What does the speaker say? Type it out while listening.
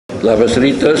Labas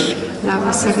rytas.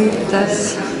 Labas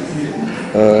rytas.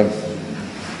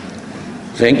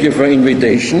 Thank you for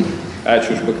invitation.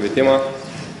 Ačiū už pakvietimą.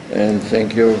 And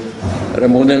thank you,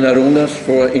 Ramūne and Arūnas,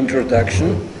 for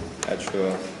introduction.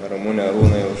 Ačiū Ramūne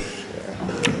Arūnai už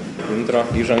intro,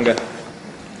 įžangą.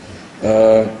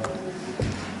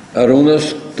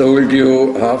 Arūnas told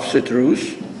you half the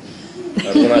truth.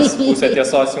 Arūnas pusę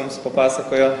tiesos jums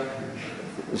papasakojo.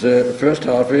 The first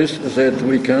half is that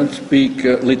we can't speak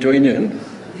Lithuanian.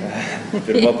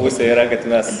 Pirma pusė yra, kad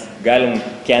mes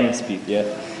can speak,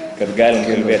 kad galim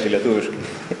kalbėti lietuviškai.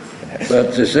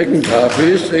 But the second half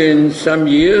is, in some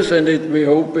years, and we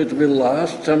hope it will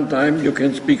last some time, you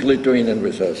can speak Lithuanian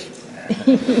with us.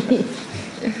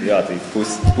 Jo, tai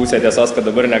pusė tiesos, kad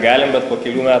dabar negalim, bet po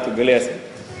kelių metų galėsim.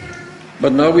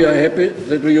 But now we are happy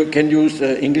that we can use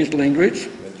English language.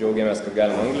 Džiaugiamės, kad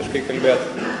galim angliškai kalbėti.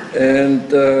 And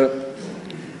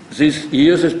this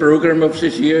program of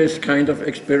this year is kind of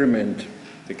experiment.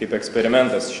 Tai kaip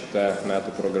eksperimentas šitą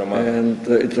metų programa. And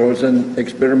it's also an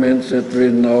experiment that we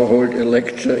now hold a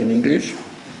lecture in English.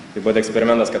 Taip pat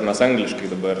eksperimentas, kad mes angliškai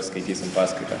dabar skaitysim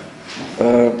paskaitą.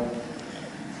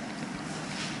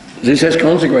 This has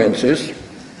consequences.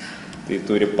 Tai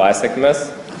turi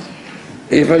pasekmes.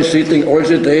 If I'm sitting all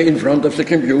the day in front of the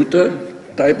computer,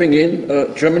 typing in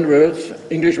German words,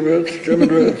 English words, German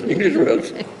words, English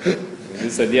words.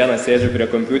 Visą dieną sėdžiu prie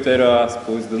kompiuterio,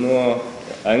 spausdinu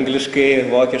angliškai,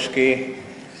 vokiškai.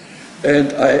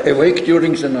 And I awake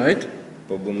during the night.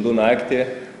 Pabundu naktį.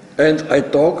 And I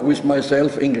talk with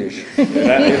myself English. Ir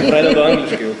pradedu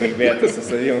angliškai jau kalbėti su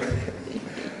savim.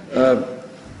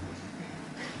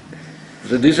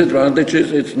 The disadvantage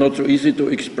is it's not so easy to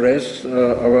express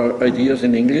our ideas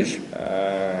in English.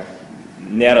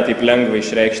 Nėra taip lengva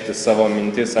išreikšti savo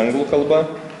mintis anglų kalba.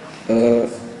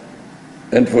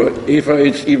 And for Eva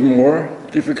it's even more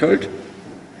difficult.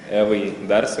 Evai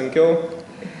dar sunkiau.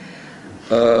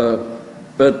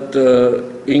 But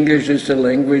English is a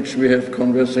language we have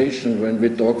conversation when we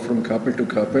talk from couple to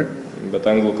couple. Bet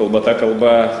anglų kalba ta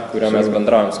kalba, kurią mes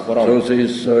bendraujam su porom. So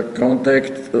this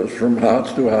contact from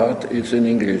heart to heart is in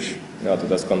English. Jo, tai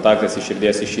tas kontaktas iš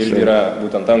širdies į širdį yra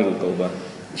būtent anglų kalba.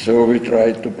 So we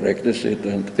try to practice it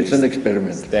and it's an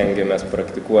experiment. Stengiamės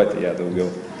praktikuoti ją daugiau.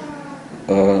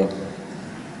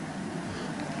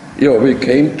 We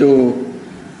came to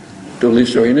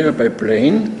Lithuania by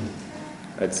plane.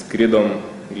 Atskridom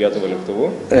į Lietuvą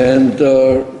lėktuvu. And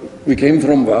we came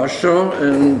from Warsaw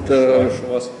and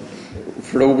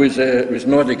flew with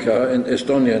Nordica, an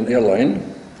Estonian airline.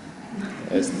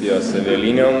 Estijos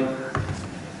avialinijom.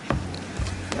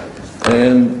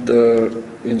 And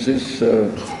in this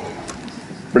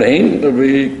plane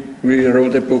we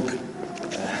wrote a book.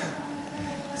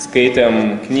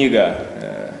 Skaitėm knygą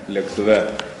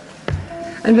lėktuve.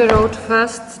 And we wrote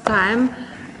first time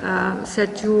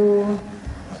that you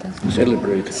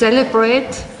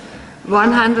celebrate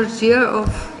 100 years of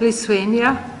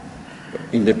Lithuania.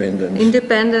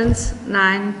 Independence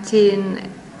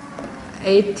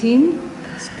 1918.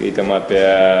 Skaitėm apie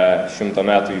 100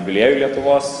 metų jubiliejų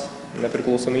Lietuvos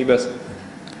nepriklausomybės.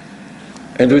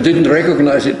 And we didn't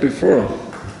recognize it before.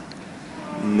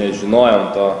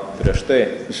 Nežinojom to prieš tai.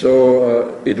 So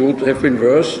it would have been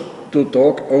worse to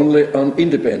talk only on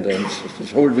independence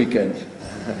this whole weekend.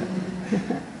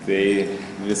 Tai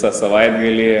visą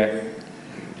savaitgalį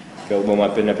kalbam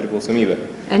apie nepriklausomybę.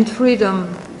 And freedom.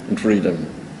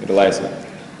 Ir laisvę.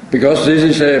 Because this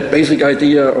is a basic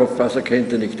idea of Father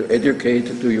Kentenich, to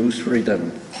educate, to use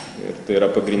freedom. Ir tai yra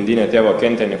pagrindinė tėvo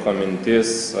Kentenicho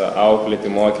mintis, auklėti,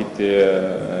 mokyti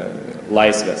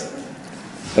laisvės.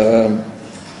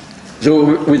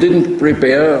 So we didn't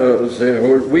prepare the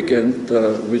whole weekend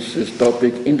with this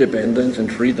topic, independence and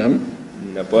freedom.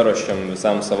 Neparuošėm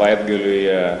visam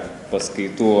savaitgaliui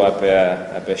paskaitų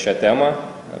apie šią temą,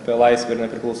 apie laisvę ir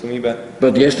nepriklausomybę.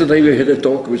 But yesterday we had a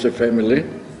talk with a family.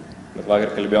 Bet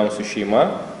vakar kalbėjom su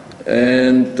šeima.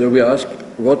 And we asked,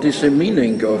 what is the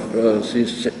meaning of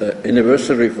this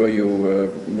anniversary for you?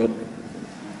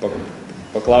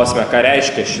 Paklausime, ką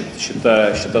reiškia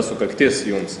šita sukaktis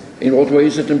jums. In what way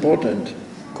is it important?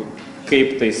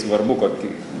 Kaip tai svarbu,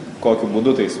 kokiu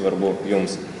būdu tai svarbu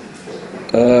jums.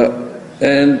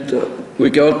 And we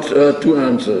got two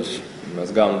answers.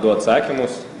 Mes gavom du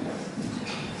atsakymus.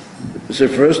 The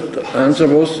first answer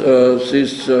was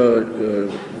this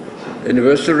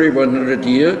anniversary, 100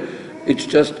 year, it's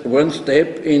just one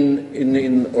step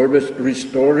in always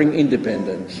restoring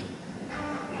independence.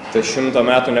 Tai 100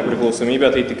 metų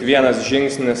nepriklausomybė, tai tik vienas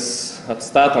žingsnis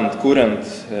atstatant, kuriant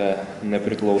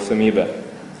nepriklausomybę.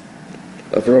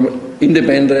 From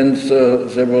independence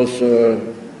there was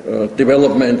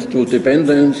development to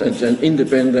dependence and then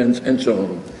independence and so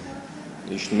on.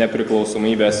 Iš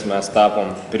nepriklausomybės mes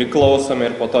tapom priklausomi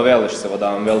ir po to vėl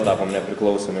išsivadavom, vėl tapom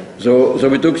nepriklausomi. So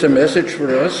we took the message for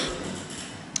us.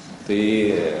 Tai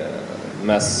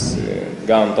mes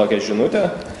gavom tokią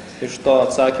žinutę iš to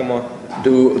atsakymo.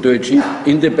 To achieve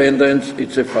independence,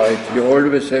 it's a fight. You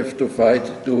always have to fight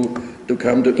to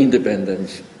come to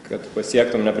independence. Kad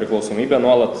pasiektum nepriklausomybę,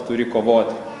 nuolat turi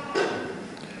kovoti.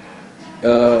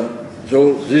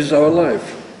 So this is our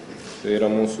life. Tai yra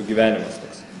mūsų gyvenimas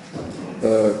toks.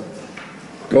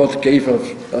 God gave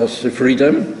us the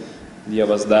freedom.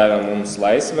 Dievas davė mums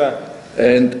laisvę.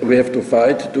 And we have to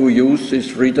fight to use this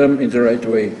freedom in the right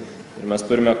way. Ir mes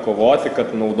turime kovoti,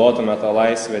 kad naudotume tą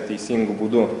laisvę teisingų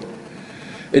būdų.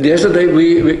 And yesterday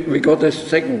we got a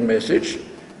second message.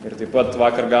 Ir taip pat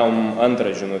vakar gavom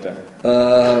antrą žinutę.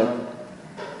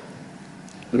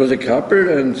 There was a couple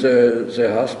and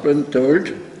the husband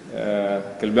told.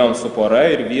 Kalbėjom su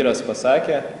pora ir vyras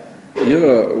pasakė.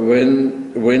 Yeah,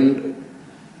 when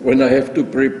I have to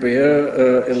prepare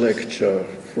a lecture,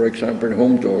 for example,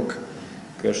 home talk.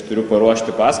 Kai aš turiu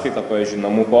paruošti paskaitą, pavyzdžiui,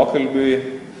 namų pokalbiui.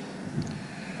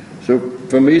 So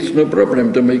for me it's no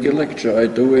problem to make a lecture. I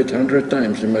do it 100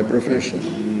 times in my profession.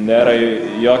 Nėra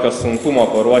jokio sunkumo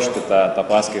paruošti tą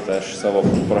paskaitą, aš savo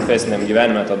profesiniam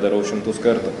gyvenime tą darau 100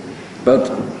 kartų.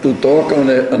 But to talk on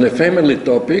a family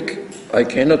topic, I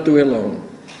cannot do alone.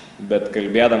 Bet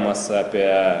kalbėdamas apie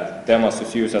temą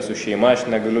susijusią su šeima, aš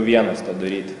negaliu vienas to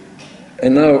daryti.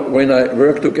 And now when I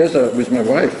work together with my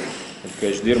wife, ir kai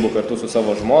aš dirbu kartu su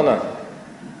savo žmona,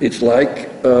 it's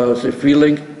like the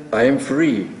feeling I am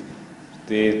free.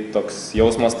 Tai toks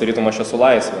jausmas, tarytum aš esu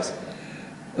laisvas.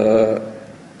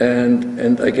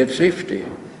 And I get safety.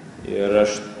 Ir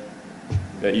aš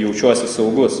jaučiuosi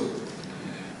saugus.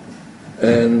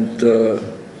 And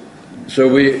so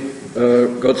we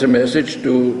got the message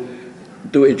to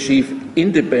achieve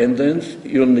independence,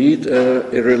 you need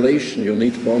a relation, you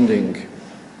need bonding.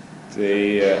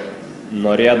 Tai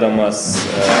norėdamas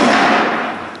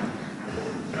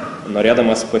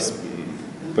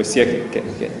pasiekti,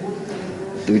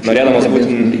 norėdamas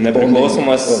būti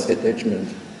nepriklausomas,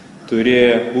 turi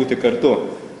būti kartu.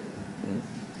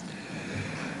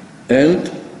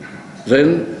 And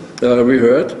then we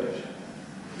heard,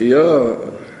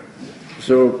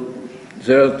 so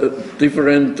there are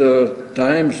different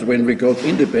times when we got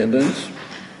independence.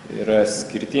 Yra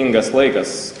skirtingas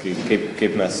laikas,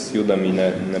 kaip mes judam į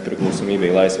nepriklausomybę,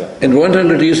 į laisvę. And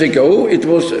 100 years ago it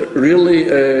was really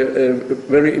a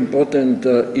very important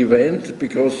event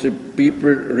because the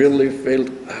people really felt,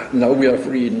 now we are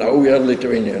free, now we are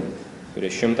Lithuanian.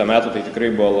 Prieš 100 metų tai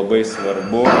tikrai buvo labai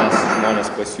svarbu, nes žmonės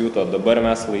pasijuto, dabar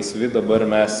mes laisvi, dabar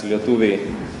mes lietuviai.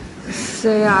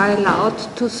 They are allowed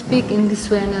to speak in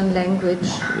Lithuanian language.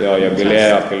 Jo, jie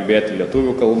galėjo kalbėti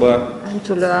lietuvių kalbą. And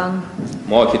to learn.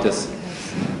 Mokytis.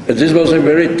 And this was a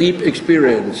very deep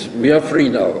experience. We are free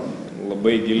now.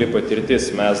 Labai gili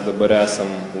patirtis, mes dabar esam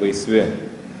laisvi.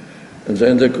 And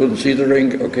then they're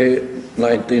considering, okay,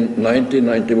 1990,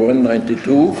 91,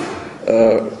 92,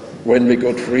 when we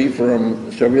got free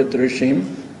from Soviet regime.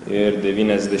 Ir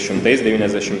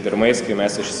 90-91, kai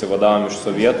mes išsivadavom iš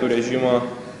sovietų režimo.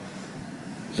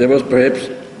 There was perhaps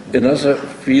another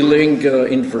feeling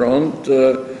in front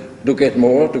to get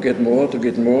more, to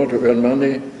earn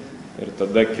money. Ir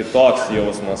tada kitoks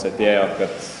jausmas atėjo, kad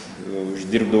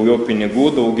uždirbti daugiau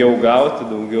pinigų, daugiau gauti,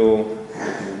 daugiau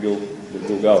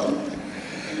gauti.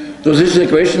 So this is the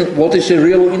question, what is the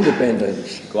real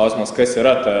independence? Klausimas, kas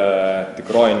yra ta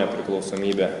tikroji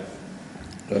nepriklausomybė?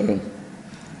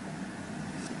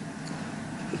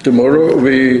 Tomorrow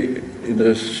in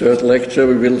the third lecture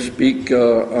we will speak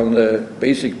on the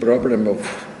basic problem of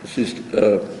this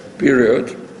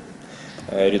period.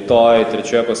 Rytoj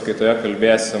trečioje paskaitoje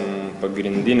kalbėsim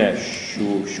pagrindinę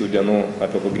šių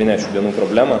dienų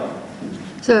problemą.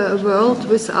 The world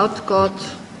without God.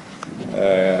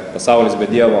 Pasaulis be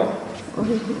Dievo.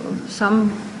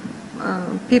 Some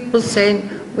people say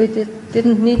we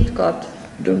didn't need God.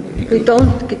 We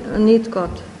don't need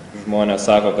God. Žmonės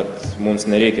sako, kad mums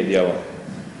nereikia Dievo.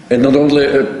 And not only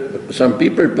some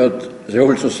people, but the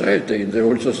whole society. In the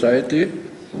whole society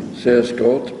says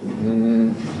God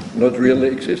not really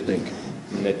existing.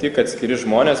 Ne tik atskiri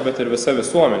žmonės, bet ir visa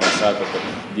visuomenė sako, kad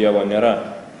Dievo nėra.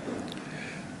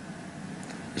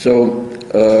 So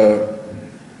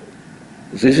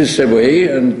this is the way,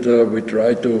 and we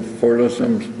try to follow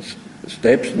some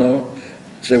steps now,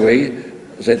 the way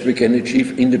that we can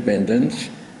achieve independence.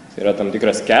 Yra tam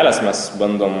tikras kelias, mes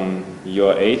bandom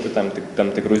jo eiti, tam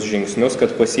tikrus žingsnius,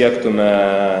 kad pasiektume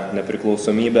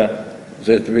nepriklausomybę.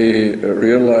 that we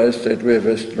realize that we have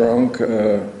a strong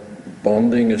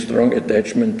bonding, a strong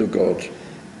attachment to God.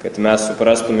 Kad mes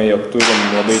suprastume, jog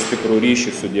turim labai stiprų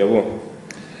ryšį su Dievu.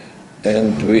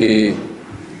 And we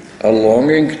are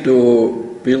longing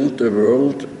to build a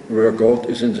world where God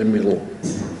is in the middle.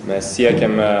 Mes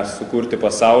siekiame sukurti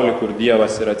pasaulį, kur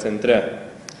Dievas yra centre.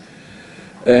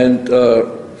 And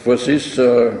for this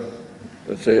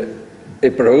let's say,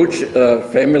 approach,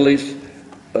 families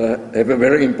have a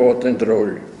very important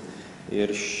role.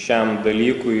 Ir šiam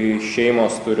dalykui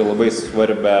šeimos turi labai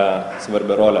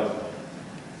svarbią rolę.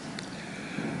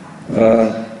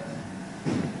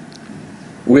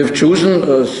 We have chosen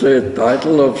as the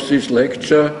title of this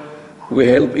lecture, We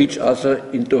Help Each Other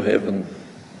into Heaven.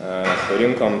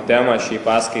 Parinkom temą šiai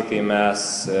paskaitai,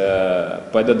 mes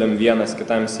padedam vienas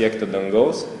kitam siekti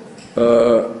dangaus.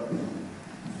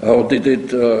 How did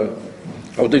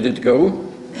it go?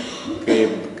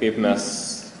 Kaip mes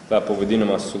tą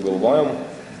pavadinimą sugalvojom.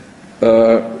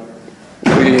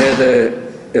 We had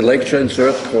a lecture in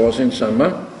third course in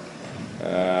summer.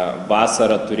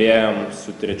 Vasarą turėjom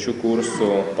su trečiu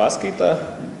kursu paskaitą.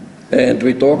 And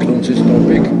we talked on this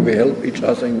topic, we help each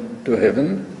other into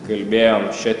heaven.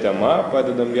 Kalbėjom šią temą,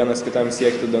 padedam vienas kitam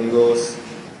siekti dangaus.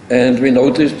 And we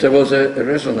noticed there was a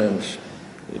resonance,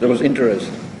 there was interest.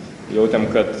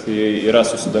 Jautėm, kad yra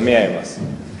susidomėjimas.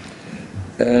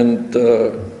 And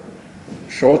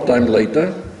short time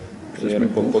later, ir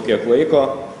po kiek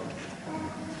laiko,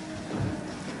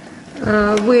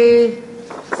 we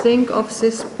think of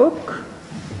this book.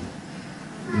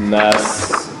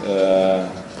 Mes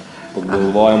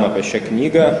pagalvojom apie šią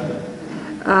knygą.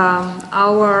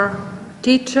 Our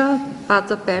teacher,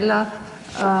 Pater Bella,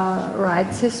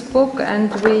 writes this book,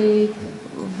 and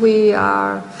we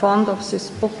are fond of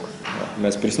this book.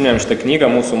 Mes prisiminėm šitą knygą,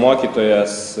 mūsų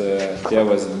mokytojas,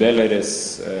 tėvas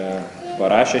Belleris,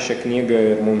 parašė šią knygą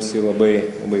ir mums jį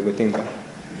labai patinka.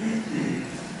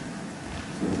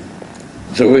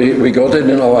 So we got it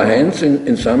in our hands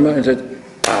in summer and said,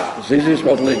 this is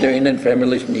what Lithuanian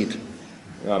families need.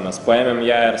 Ja, mes paėmėm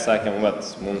ją ir sakėm,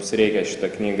 mums reikia šitą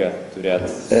knygą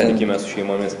turėti susitikime su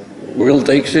šeimomis. We'll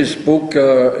take this book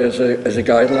as a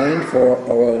guideline for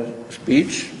our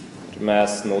speech.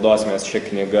 Mes naudosimės šią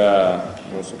knygą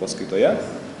mūsų paskaitoje.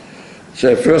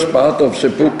 The first part of the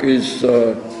book is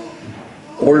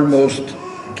almost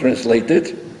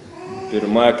translated.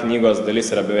 Pirma knygos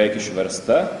dalis yra beveik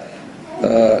išversta.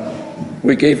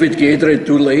 We gave it Giedre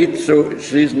too late, so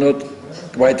she's not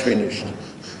quite finished.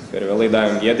 Per vėlai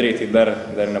davėm Giedrei, tai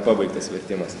dar nepabaigtas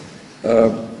vertimas.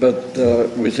 But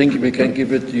we think we can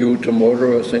give it to you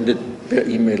tomorrow or send it per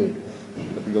email.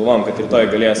 Bet galvom, kad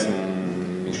rytoj galėsim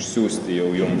išsiųsti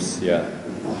jau jums ją.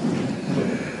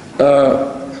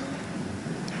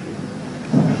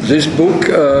 This book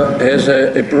has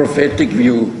a prophetic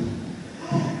view.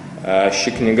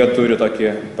 Ši knyga turi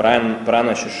tokį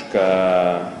pranašišką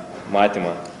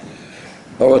matymą.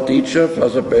 Our teacher,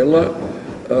 Father Bella,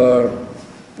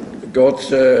 got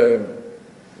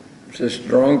the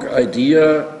strong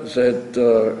idea that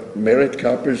married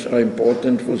couples are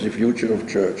important for the future of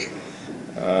church.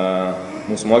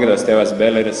 Mūsų mokytojas tėvas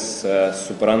Belleris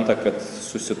supranta, kad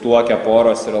susituokę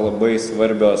poros yra labai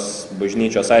svarbios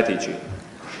bažnyčios ateičiai.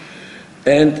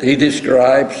 And he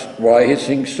describes why he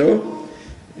thinks so.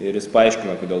 Ir jis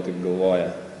paaiškina, kodėl taip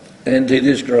galvoja. And he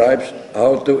describes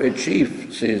how to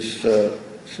achieve this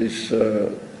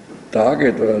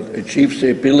target or achieve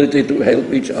the ability to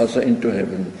help each other into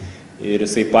heaven. Ir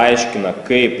jisai paaiškina,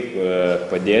 kaip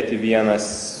padėti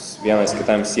vienas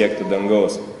kitam siekti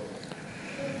dangaus.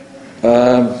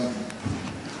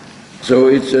 So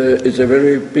it's a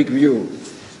very big view.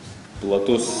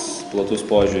 Platus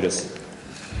požiūris.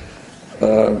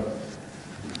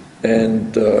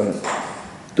 And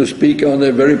to speak on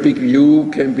a very big view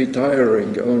can be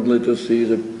tiring, only to see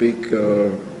the big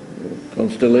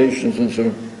constellations and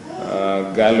so.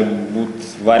 Gali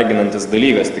būti varginantis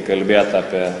dalykas, tai kalbėti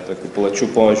apie tokių plačių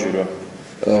požiūrių.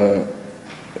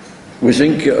 We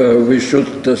think we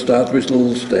should start with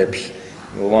little steps.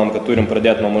 Galvom, kad turim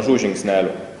pradėti nuo mažų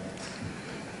žingsnelių.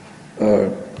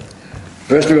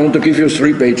 First we want to give you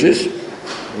 3 pages.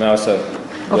 Pirmiausia,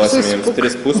 duosime jums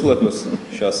 3 puslapius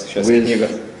šios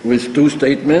knygos. With 2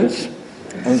 statements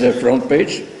on the front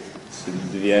page. Su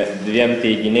dviem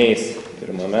teiginiais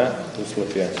pirmame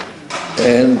puslapyje.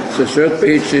 And the 3rd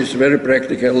page is very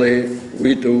practically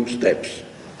we do steps.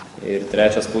 Ir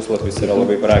 3 puslapis yra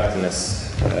labai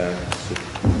praktinis su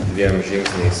 2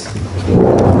 žingsniais.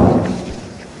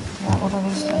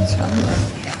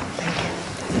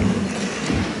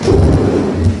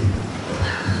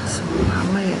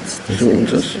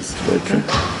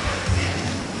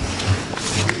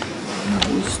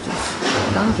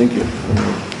 Thank you.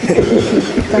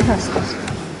 Da hast du es.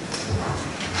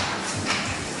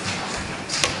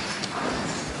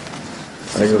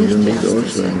 I will need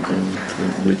also in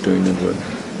Lithuanian word.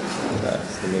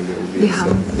 Wir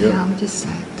haben die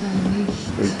Seite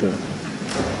nicht. With the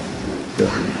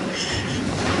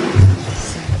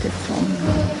Seite von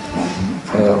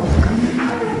Aufgaben.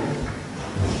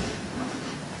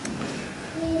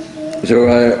 So I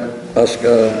ask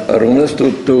Arunas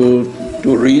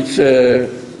to read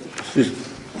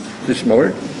this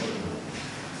more.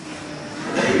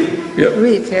 Yeah.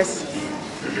 Read, yes.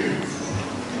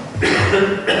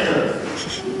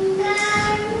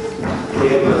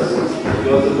 Tėvas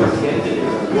Jozefas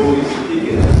Kentenichas buvo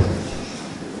įsitikinęs,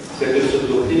 kad ir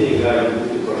sutuoktiniai gali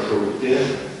būti pašaukti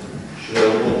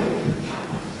švelnumui.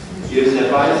 Ir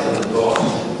nepaisant to,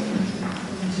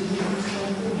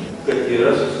 kad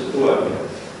yra susituokę,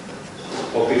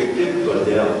 o kaip tik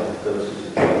todėl, kad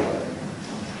susituokę.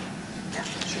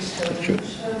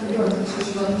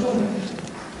 Švelnumui.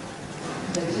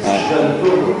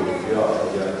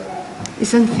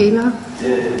 Ist ein Fehler?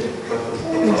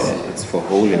 It's for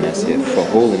holiness, yeah, for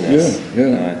holiness.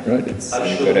 Yeah, right. It's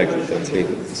incorrect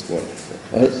translated this word.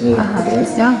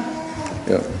 Ja.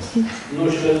 Yeah.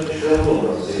 Nu,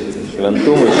 švelnumas.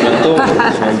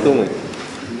 Šventumui.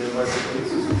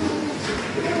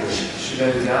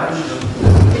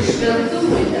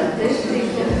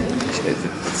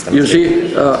 You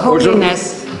see, also,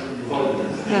 Holiness.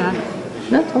 Ja.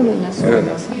 Not holiness.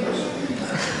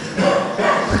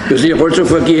 you see, also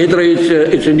for Giedra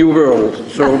it's a new world,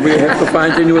 so we have to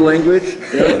find a new language.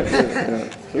 Yeah.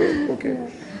 So, okay.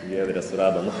 Giedrė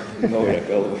surado naują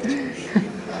kalbą.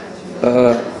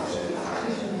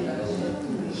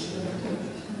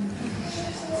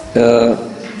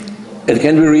 And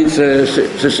can we read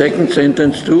the second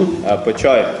sentence too?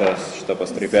 Apačioj šitą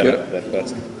pastraipėlę dar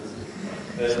perskaityti.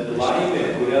 Laimė,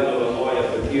 kurią dovanoja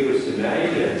patyrusi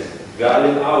meilė,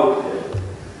 gali augti.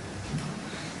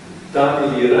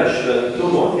 Tam yra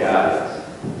šventumo kelias.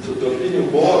 Sutuoktinių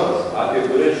poras, apie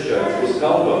kurias čia bus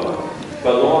kalbama,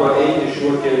 panoro eiti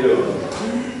šiuo keliu.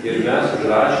 Ir mes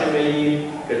užrašėme jį,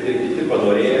 kad ir kiti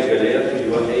panorėję galėtų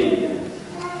juo eiti.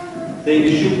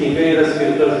 Taigi ši knyga yra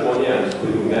skirta žmonėms,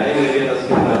 kurių meilė vienas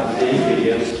kitam teikia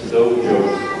jiems daug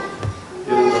džiaugsmo.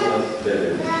 Pilnas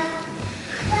dieviškumas.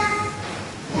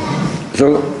 So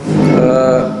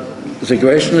the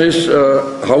question is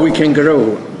how we can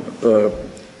grow.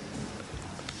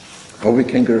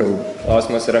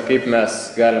 Klausimas yra, kaip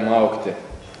mes galim augti.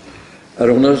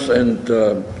 Arunas and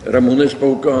Ramūnas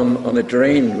spoke on a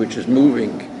train which is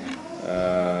moving.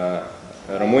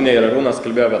 Ramūnė ir Arūnas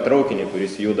kalbėjo apie traukinį,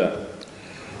 kuris juda.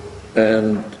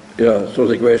 And yeah, so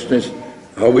the question is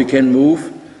how we can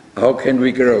move, how can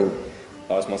we grow.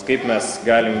 Klausimas, kaip mes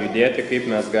galim judėti, kaip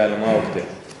mes galim augti.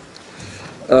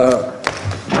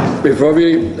 Before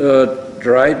we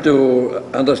try to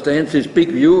understand this big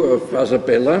view of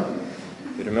Isabella,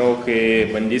 Pirmiau, kai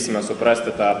bandysime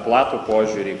suprasti tą platų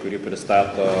požiūrį, kurį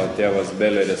pristato tėvas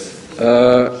Belleris,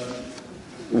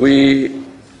 we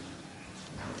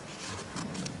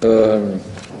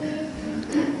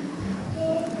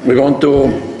want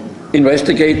to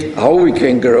investigate how we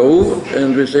can grow,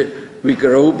 and we say we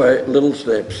grow by little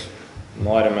steps.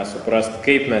 norime suprasti,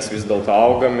 kaip mes vis dėlto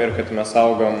augam ir kad mes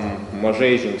augam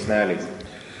mažai žingsneliais.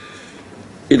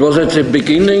 It was at the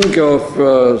beginning of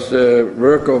the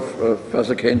work of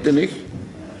Father Kentenich.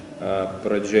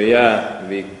 Pradžioje,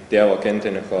 tėvo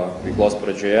Kentenicho veiklos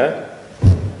pradžioje,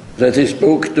 that he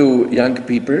spoke to young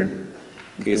people.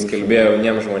 Kai jis kalbėjo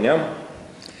jauniems žmonėm.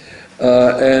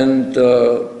 And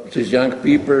these young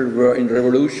people were in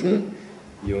revolution.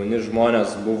 Jauni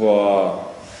žmonės buvo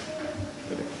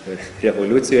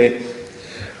revoliucijai.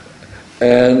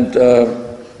 And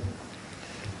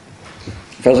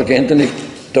Father Kentenich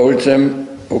told them,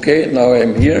 okay, now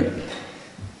I'm here.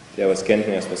 Tėvas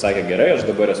Kentenichas pasakė, gerai, aš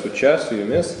dabar esu čia su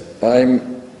jumis. I'm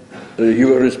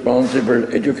your responsible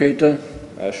educator.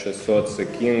 Aš esu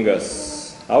atsakingas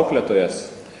auklėtojas.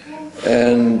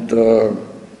 And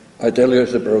I tell you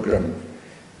the program.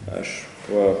 Aš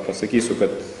pasakysiu,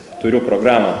 kad turiu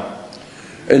programą.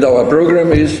 And our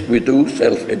program is we do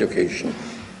self-education.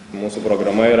 Mūsų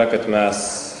programa yra, kad mes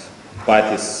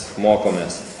patys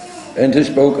mokomės. And he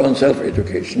spoke on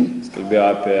self-education. Jis kalbėjo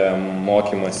apie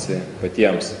mokymasi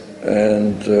patiems.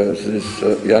 And these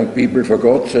young people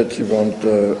forgot that they want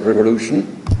revolution.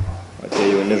 O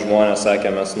tie jauni žmonės sakė,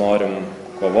 mes norim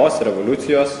kovos,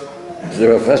 revoliucijos. They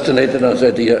were fascinated and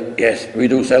said, yes, we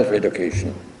do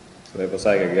self-education. Tai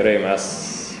pasakė, gerai, mes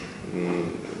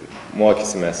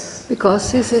mokysimės.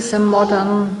 Because this is a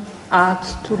modern art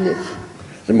to live.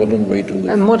 The modern way to A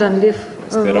live. modern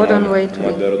Tai yra modern way to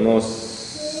live. modernus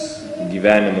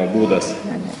gyvenimo būdas.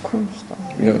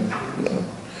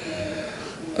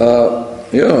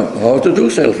 How to do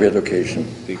self-education.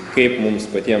 Tai kaip mums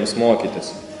patiems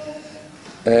mokytis?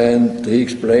 And he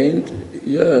explained,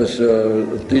 yes,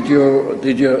 did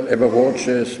you ever watch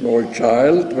a small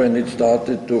child when it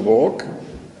started to walk?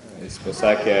 Jis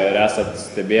pasakė, ar esat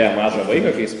stebėję mažą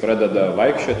vaiką, kai jis pradeda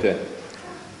vaikščioti?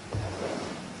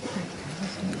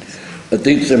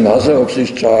 Did the mother of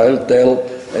this child tell,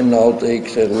 and now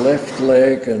take the left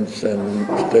leg and then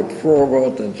step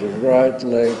forward and the right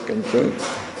leg and so?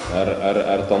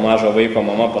 Ar to mažo vaiko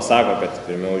mama pasako, kad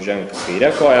pirmiau ženk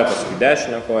kairę koją, paskui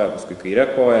dešinę koją, paskui kairę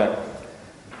koją?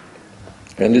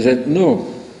 And he said, no.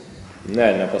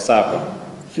 Ne, nepasako.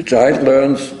 The child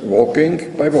learns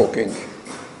walking by walking.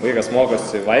 Vaikas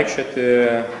mokosi vaikščioti,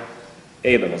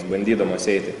 eidamas, bandydamas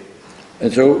eiti.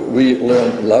 And so we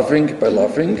learn loving by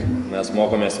loving. Mes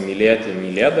mokomės mylėti,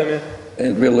 mylėdami.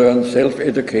 And we learn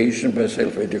self-education by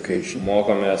self-education.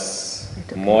 Mokomės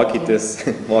mokytis,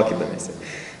 mokydamėsi.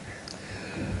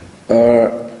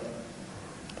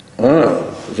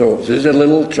 So this is a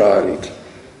little child.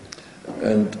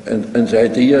 And the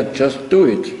idea, just do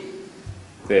it.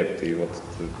 Taip, tai vat,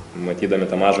 matydami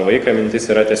tą mažą vaiką, mintis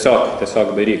yra tiesiog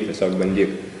daryk, tiesiog bandyk.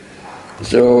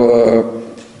 So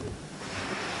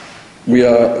we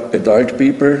are adult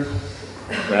people.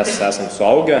 Mes esam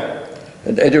suaugę.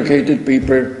 And educated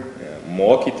people.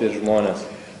 Mokyti žmonės.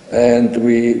 And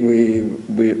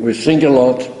we think a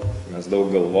lot. Mes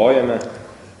daug galvojame.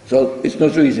 So it's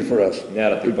not so easy for us.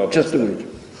 Nėra taip paprasta. Just do it.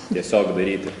 Tiesiog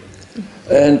daryti.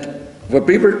 And for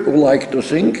people who like to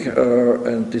think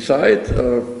and decide,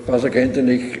 Father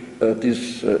Kentenich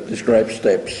describes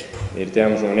steps. Ir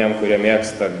tiem žmonėm, kurie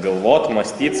mėgsta galvot,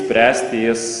 mąstyt, spręsti,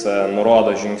 jis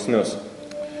nurodo žingsnius.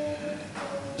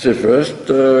 The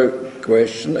first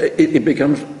question, it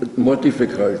becomes more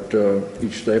difficult.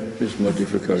 Each step is more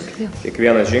difficult.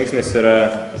 Kiekvienas žingsnis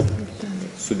yra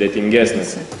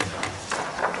sudėtingesnis.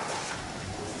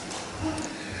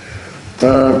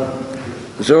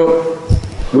 So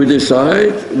we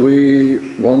decide we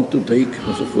want to take,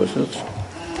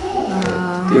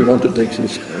 we want to take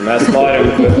this. Mes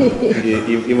norim,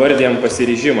 įvardėjam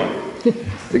pasiryžimą.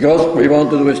 Because we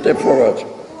want to do a step forward.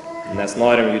 Nes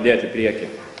norim judėti prieki.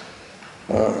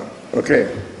 Okay.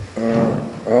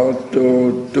 How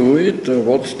to do it?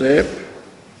 What step?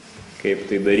 Kaip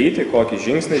tai daryti? Kokį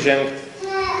žingsnį žengti?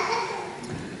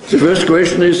 The first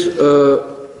question is,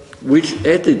 which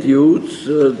attitudes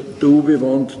do we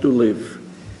want to live?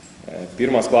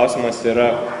 Pirmas klausimas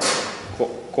yra,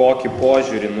 kokį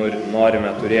požiūrį norime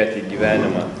turėti į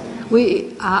gyvenimą.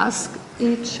 We ask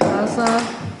each other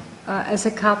as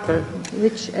a couple,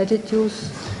 which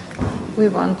attitudes we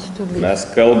want to live. Mes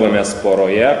kalbamės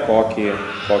poroje,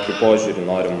 kokį požiūrį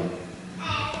norim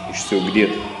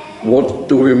išsiugdyti. What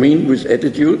do we mean with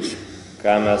attitudes?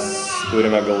 Ką mes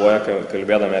turime galvoje,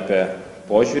 kalbėdami apie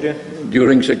požiūrį?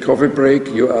 During the coffee break,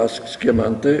 you ask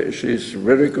Skirmante, she's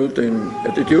very good in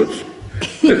attitudes.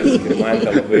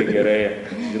 Skirmante labai gerai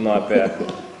žino apie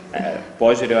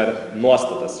požiūrį ar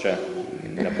nuostatas čia.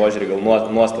 Ne požiūrį, gal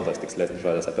nuostatas, tikslesnis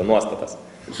žodis, apie nuostatas.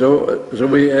 So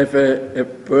we have a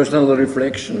personal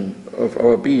reflection of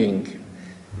our being.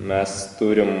 Mes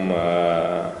turim,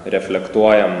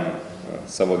 reflektuojam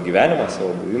savo gyvenimą,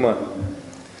 savo buvimą.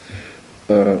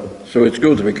 So it's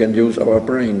good, we can use our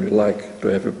brain. We like to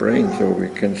have a brain, so we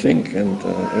can think and...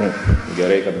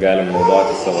 Gerai, kad galim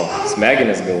naudoti savo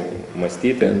smegenis, gal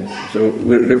mąstyti. And so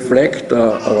we reflect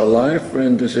our life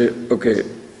and say, okay,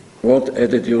 what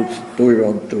attitudes do we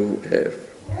want to have?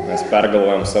 Mes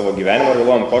pergalvojam savo gyvenimą ir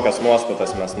galvojam, kokias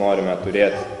nuostatas mes norime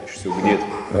turėti, išsiugdyti.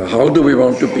 How do we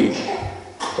want to be?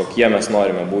 Kokie mes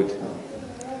norime būti.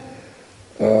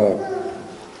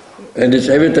 And it's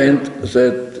evident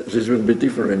that this will be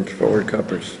different for all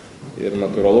couples. Ir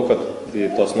natūralu, kad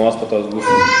tos nuostatos bus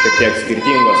šiek tiek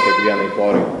skirtingos kiekvienai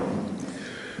porai.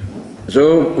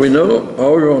 So we know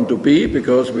how we want to be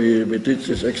because we did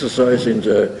this exercise in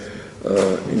the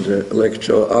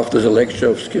lecture, after the lecture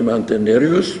of Skirmante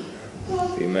Nerius.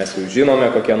 Tai mes jau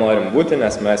žinome, kokie norim būti,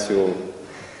 nes mes jau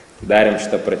darėm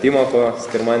šitą pratimą po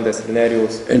Skirmantės ir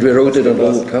Nerijaus. And we wrote it on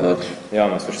little cards. Jo,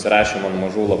 mes užsirašėm ant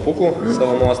mažų lapukų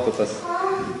savo nuostatas.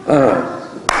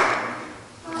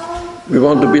 We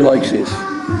want to be like this.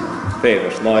 Taip,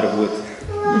 aš noriu būti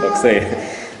toksai.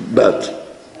 But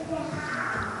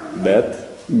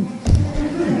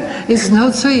it's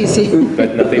not so easy.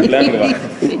 Bet ne taip lengva.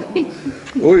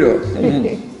 Oh yeah.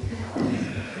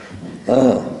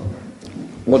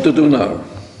 What to do now?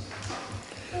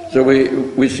 So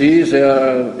we see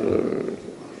there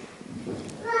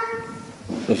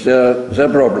there are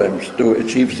problems to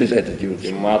achieve these attitudes.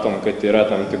 Tai matom, kad yra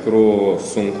tam tikrų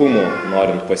sunkumų,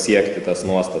 norint pasiekti tas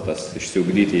nuostatas,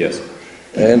 išsiugdyti jas.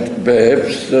 And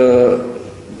perhaps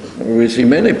we see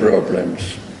many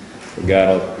problems.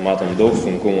 Gero, matom daug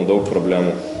sunkumų, daug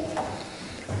problemų.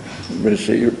 We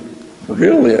see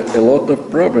really a lot of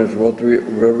problems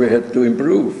where we had to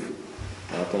improve.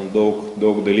 Matom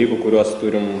daug dalykų, kuriuos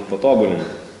turim patobulinti.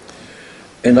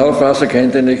 And our Father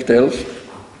Kentenich tells,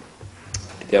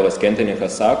 Tėvas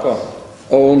Kentenichas sako,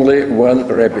 only one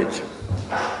rabbit.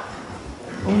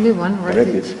 Only one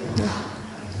rabbit.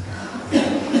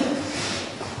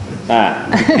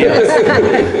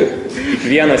 Tik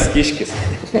vienas kiškis.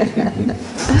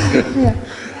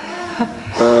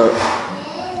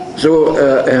 So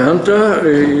a hunter,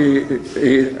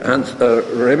 he hunts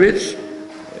rabbits.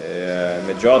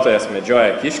 Medžiotojas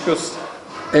medžioja kiškius.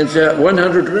 And there are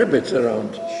 100 rabbits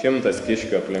around. 100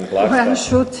 kiškių aplink Where laksto.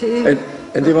 should he?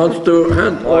 And he wants to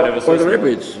hunt all Nori the visus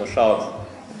rabbits. nušaut.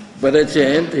 But at the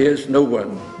end, he has no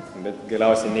one. Bet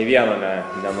galiausiai nei vieno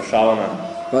nenušauna.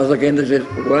 Father Kentenich says,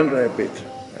 one rabbit.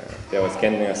 Tėvas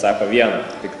Kentenichas sako vieną,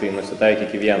 tik tai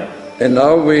nusitaikyk į vieną. And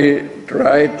now we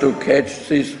try to catch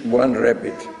this one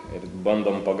rabbit. Ir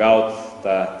bandom pagauti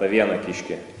tą vieną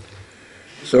kiškį.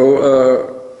 So,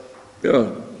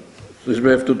 this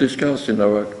we have to discuss in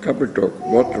our couple talk.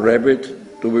 What rabbit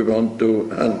do we want to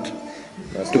hunt,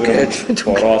 Mes to turim catch?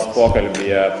 poros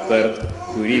pokalbyje aptart,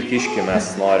 kurį kiškį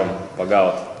mes norim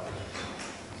pagauti.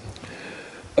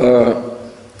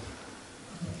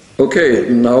 Okay,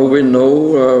 now we know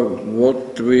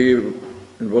what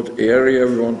area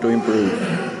we want to improve.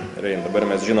 Gerai, dabar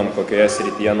mes žinom, kokioje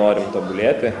srityje norim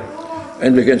tobulėti.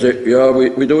 And we can say,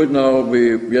 we do it now,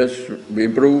 we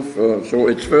improve, so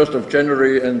it's 1st of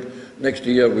January and next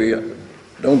year we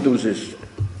don't do this.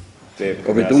 Taip,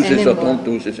 Or we do this or don't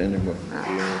do this anymore.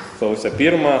 sausio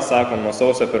 1, sakom, nuo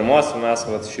sausio 1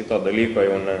 mes šito dalyko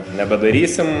jau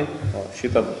nebedarysim, o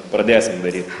šitą pradėsim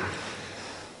daryti.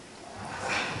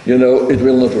 You know, it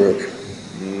will not work.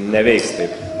 Neveiks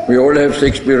taip. We all have the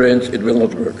experience, it will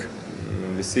not work.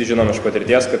 Visi žinom iš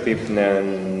patirties, kad taip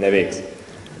neveiks.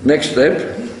 Next step,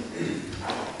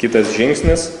 Kitas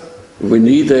žingsnis, we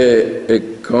need a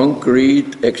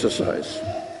concrete exercise.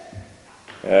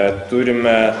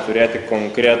 Turime turėti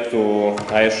konkretų,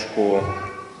 aišku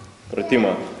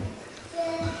pratimą.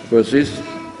 For this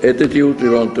attitude we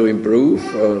want to improve,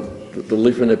 to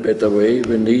live in a better way,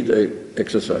 we need an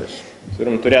exercise.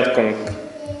 Turim turėti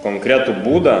konkretų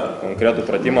būdą, konkretų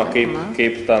pratimą,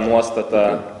 kaip tą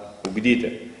nuostatą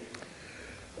ugdyti.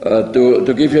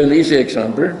 To give you an easy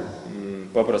example,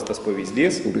 Paprastas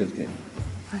pavyzdys.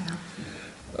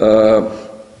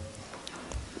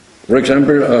 For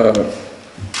example,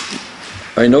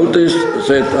 I noticed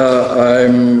that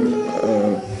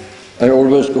I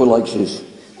always go like this.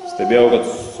 Stebėjau, kad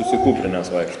susikūprinęs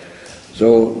vaikštų. So,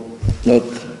 not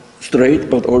straight,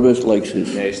 but always like this.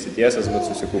 Neišsitiesęs, bet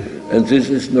susikūprinęs. And this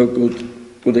is no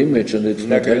good image, and it's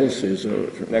not healthy. So.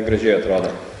 Negražiai atrodo.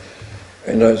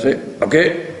 And I say,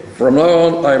 okay, from now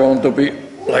on I want to be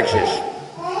like this.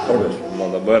 Always.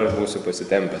 Nuo dabar būsiu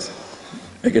pasitempęs.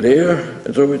 I get here,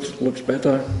 and so it looks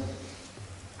better.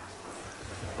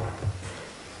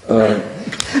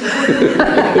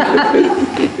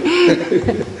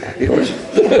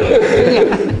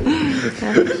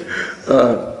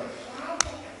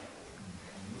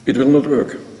 It will not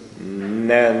work.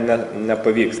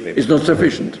 Nepavyks taip. It's not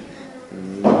sufficient.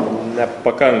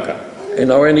 Nepakanka. And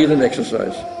now I need an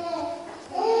exercise.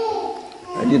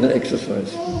 I need an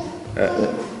exercise.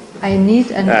 I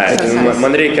need an exercise.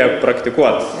 Man reikia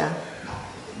praktikuoti. Yeah.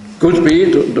 Could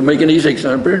be, to make an easy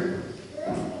example,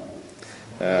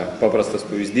 Paprastas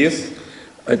pavyzdys.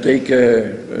 I take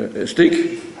a stick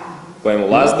Paimu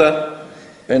lasdą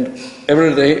and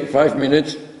every day 5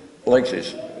 minutes like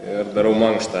this. ir darau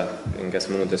mankštą 5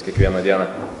 minutės kiekvieną dieną.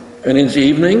 And in the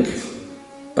evening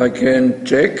I can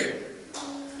check,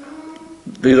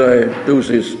 did I do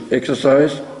this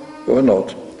exercise or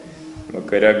not.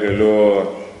 Vakare galiu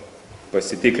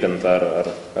pasitikrinti,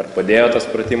 ar padėjo tas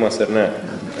pratimas ar ne.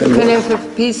 You can have a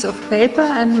piece of paper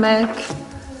and make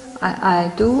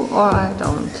I do or I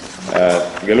don't.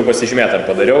 Galiu pasižymėti, ar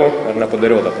padariau, ar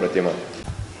nepadariau tą pratimą.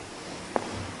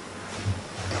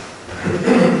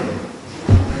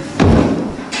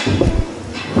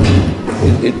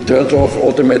 It turns off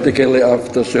automatically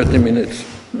after 30 minutes.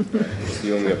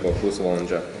 Įsijungia po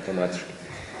pusvalandžio automatiškai.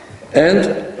 And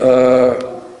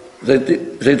that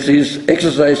this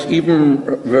exercise even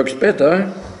works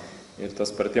better. Ir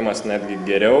tas pratimas netgi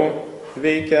geriau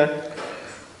veikia.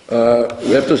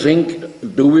 We have to think,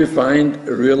 do we find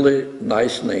a really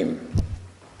nice name?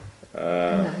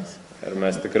 Ir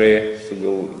mes tikrai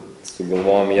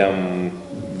sugalvom jam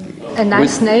a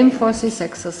nice name for this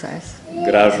exercise.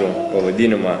 Gražų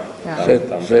pavadinimą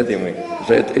tam pratimui.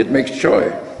 That it makes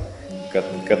joy. Kad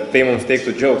tai mums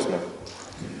teiktų džiaugsmą.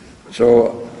 So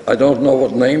I don't know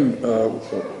what name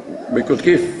we could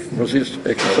give for this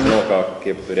exercise. Nežinau,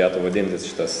 kaip turėtų vadintis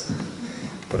šitas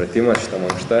pratimas, šita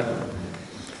mankšta.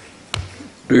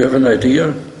 Do you have an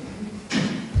idea?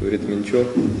 Turit minčių?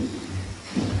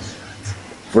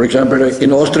 For example,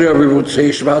 in Austria we would say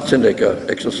Schwarzenegger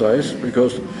exercise,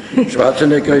 because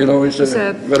Schwarzenegger, is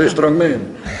a very strong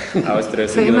man. Austrija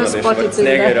sakydama, tai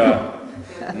Schwarzeneggerio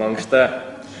mankšta.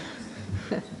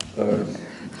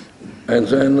 And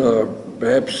then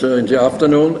perhaps in the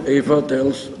afternoon Eva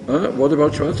tells, what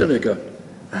about Schwarzenegger?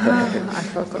 I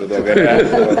forgot.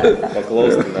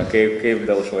 Paklauskime, kaip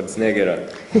dėl Schwarzeneggerio.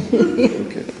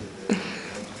 Okay.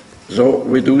 So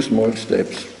we do small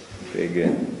steps. Taigi,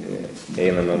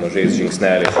 einame mažais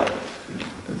žingsneliais.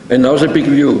 And now the big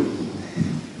view.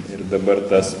 Ir dabar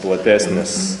tas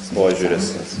platesnis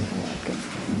požiūris.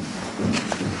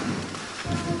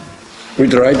 We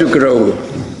try to grow.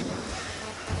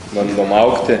 Bandom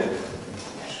augti.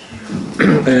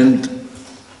 And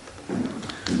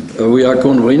we are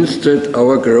convinced that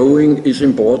our growing is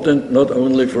important not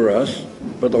only for us,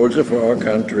 but also for our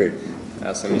country.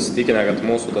 Esame įsitikinę, kad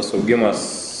mūsų tas augimas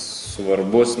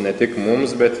svarbus ne tik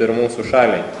mums, bet ir mūsų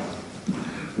šaliai.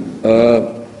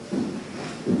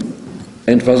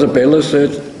 And Father Bella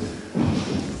said,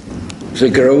 the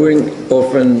growing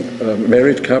of a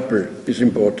married couple is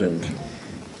important.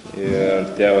 Ir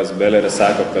tėvas Belleris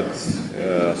sako, kad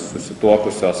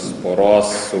susituokusios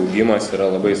poros augimas yra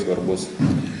labai svarbus.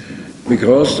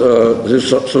 Because the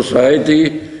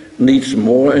society needs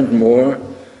more and more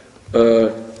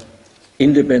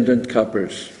independent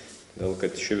couples. Dėl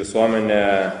kad šiai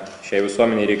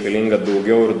visuomenė reikalinga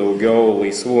daugiau ir daugiau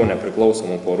laisvų,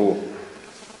 nepriklausomų porų.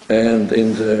 And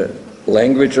in the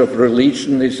language of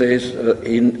religion, it says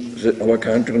our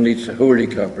country needs holy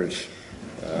couples.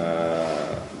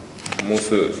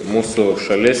 Mūsų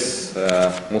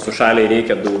šaliai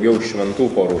reikia daugiau šventų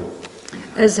porų.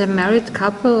 As a married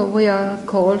couple, we are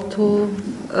called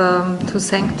to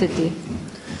sanctity.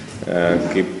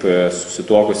 Kaip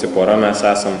susituokusi pora mes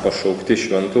esam pašaukti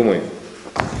šventumui.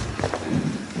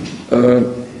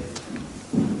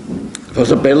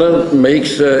 Father Bella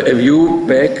makes a view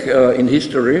back in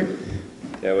history.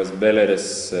 Tėvas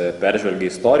Belleris peržvelgia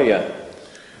istoriją.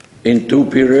 In two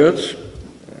periods.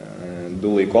 Du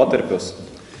laikotarpius.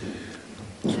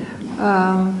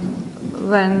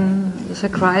 When the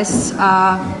Christs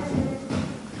are,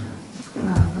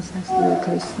 was heißt die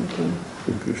Christentum?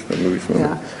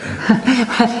 Yeah.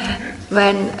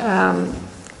 When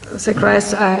the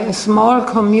Christs are a small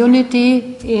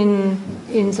community in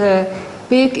the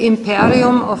big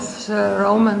imperium of the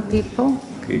Roman people.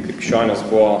 Kai krikščionys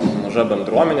buvo maža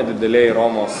bendruomenė dideliai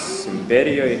Romos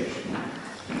imperijoje.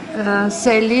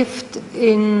 They lived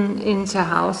in the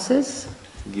houses.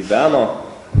 Gyveno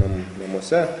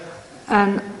namuose.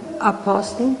 An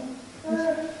apostle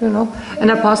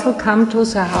come to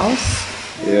the house.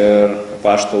 Ir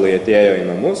apaštalai atėjo į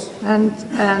namus. And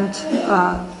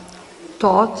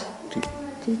taught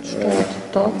them.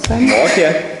 Mokė.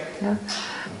 Yeah.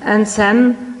 And then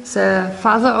the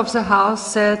father of the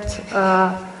house said,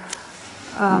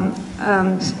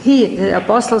 the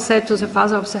apostle said to the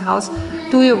father of the house,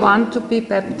 do you want to be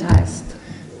baptized?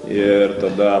 Ir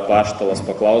tada apaštalas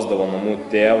paklausdavo namų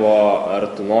tėvo, ar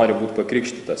tu nori būti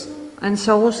pakrikštytas. And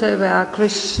so they were a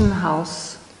Christian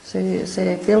house.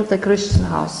 They built a Christian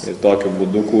house. Ir tokiu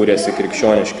būdu kūrėsi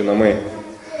krikščioniški namai.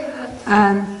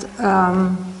 And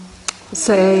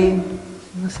they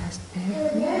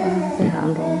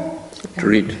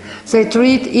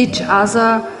treat each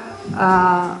other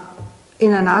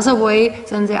in another way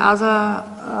than the other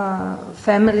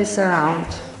families around.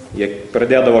 Jie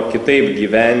pradėdavo kitaip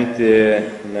gyventi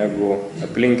negu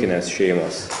aplinkinės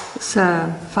šeimos.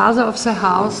 The father of the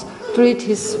house treat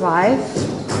his wife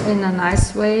in a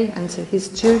nice way and his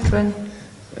children.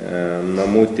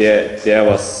 Namų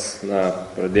tėvas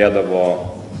pradėdavo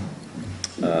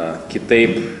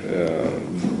kitaip,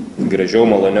 gražiau,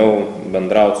 maloniau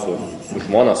bendrauti su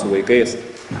žmona, su vaikais.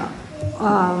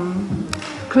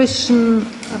 Christian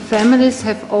families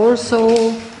have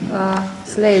also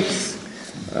slaves,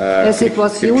 as it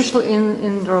was usual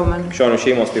in Roman. Krikščionių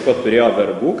šeimos taip pat turėjo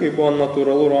vergų, kai buvo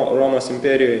natūralu Romos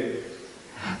imperijoje.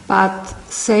 But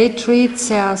they treat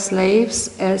their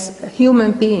slaves as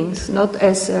human beings, not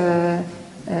as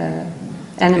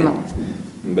animals.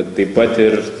 Bet taip pat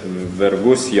ir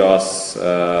vergus jos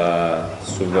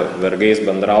su vergais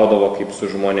bendraudavo kaip su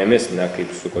žmonėmis, ne kaip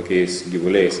su kokiais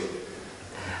gyvuliais.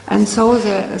 And so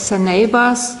the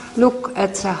neighbors look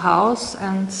at the house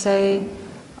and say,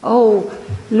 oh,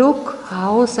 look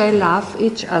how they love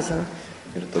each other.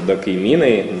 Ir tada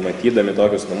kaimynai, matydami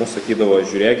tokius namus, sakydavo,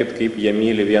 žiūrėkit, kaip jie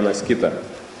myli vienas kitą.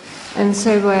 And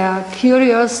they were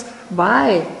curious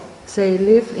why they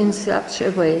live in such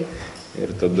a way.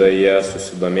 Ir tada jie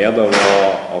susidomėdavo,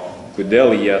 o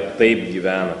kodėl jie taip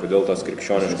gyvena, kodėl tos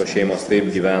krikščioniškos šeimos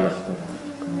taip gyvena.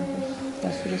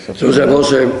 So there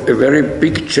was a very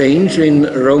big change in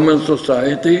Roman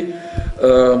society,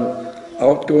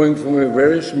 outgoing from a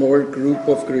very small group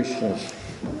of Christians.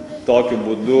 Tokiu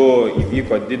būdu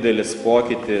įvyko didelis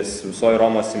pokytis visoje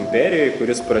Romos imperijoje,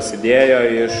 kuris prasidėjo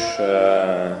iš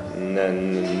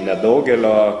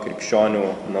nedaugelio krikščionių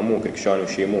namų, krikščionių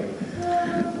šeimų.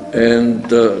 And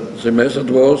the method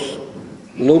was,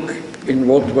 look in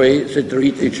what way they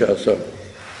treat each other.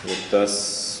 Ir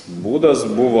tas būdas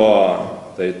buvo,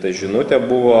 tai žinutė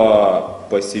buvo,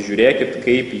 pasižiūrėkit,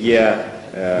 kaip jie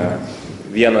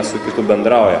vienas su kitu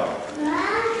bendrauja.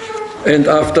 And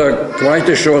after quite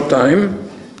a short time,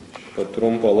 Po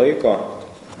trumpo laiko,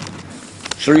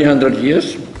 300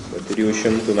 years, po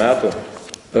 300 metų,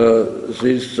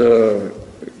 this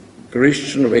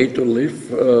Christian way to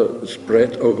live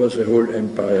spread over the whole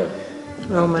empire.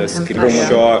 Roman tas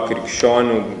Empire.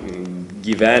 krikščionių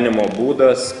gyvenimo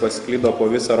būdas pasklido po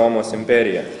visą Romos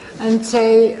imperiją. And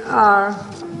they are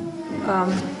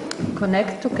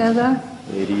connect together.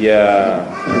 Ir jie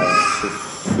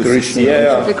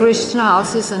susisiejo, The Christian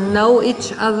houses and know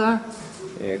each other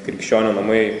krikščionių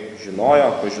namai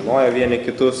pažinojo vieni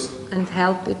kitus, and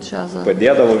help each other.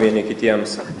 padėdavo vieni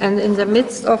kitiems. And in the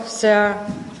midst of their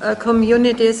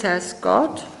communities has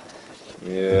God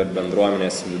Ir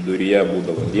bendruomenės viduryje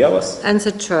būdavo Dievas and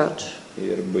the church.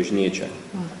 ir bažnyčia.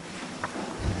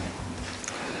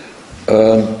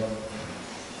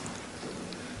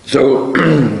 So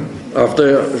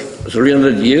after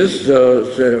 300 years,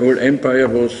 the whole empire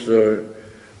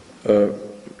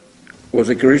was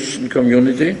a Christian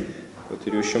community. Po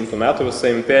 300 metų visa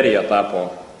imperija tapo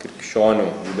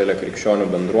didelė krikščionių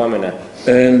bendruomenė.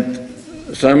 And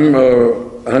some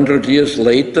 100 years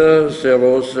later, there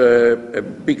was a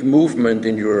big movement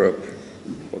in Europe.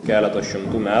 Po keletos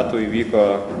šimtų metų įvyko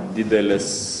didelis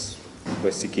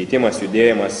pasikeitimas,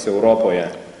 judėjimas Europoje.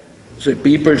 The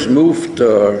peoples moved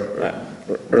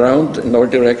around in all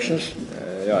directions.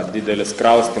 Jo, didelis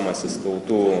kraustimasis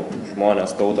tautų,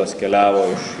 tautos keliavo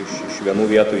iš vienų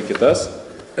vietų į kitas.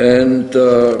 And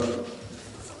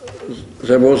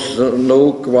there was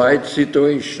no quiet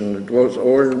situation. It was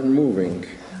all moving.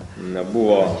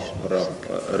 Nebuvo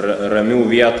ramių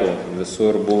vietų,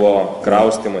 visur buvo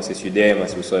kraustimasis,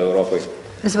 judėjimas visoje Europoje.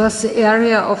 This was the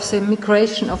area of the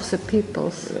migration of the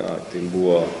peoples. Ja, tai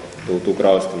buvo tautų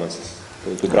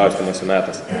kraustimosi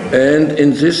metas. And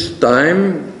in this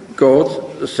time, God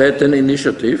set an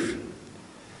initiative.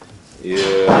 Ir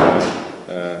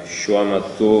šiuo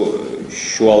metu,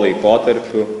 šiuo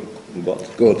laikotarpiu,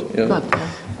 God, yeah. God.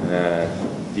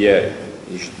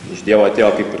 iš Dievo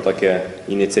atėjo kaip ir tokia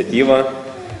iniciatyva.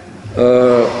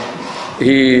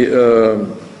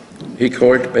 He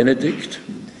called Benedict.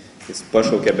 Jis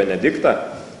pašaukė Benediktą.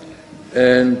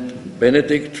 And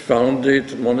Benedict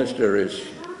founded monasteries.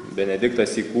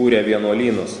 Benediktas įkūrė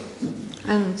vienuolynus.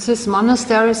 And these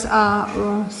monasteries are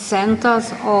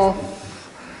centers of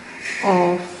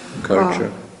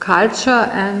culture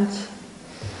and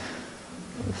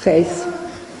faith.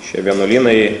 Šie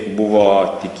vienuolynai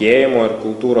buvo tikėjimo ir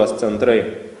kultūros centrai.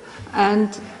 And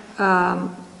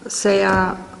they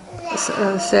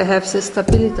have the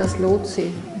stabilitas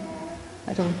loci.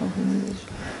 I don't know in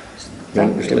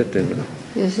English. It's Latin.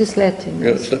 Yes, it's Latin.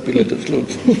 Yeah, stabilitas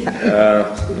loci.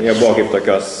 Jie buvo kaip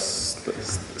tokios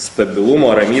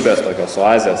stabilumo, ramybės, tokios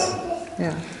oazės.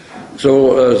 Yeah. So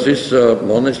these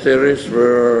monasteries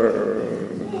were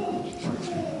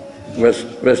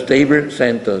stable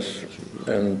centers,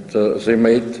 and they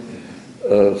made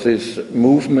this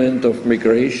movement of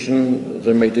migration,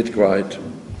 they made it quiet.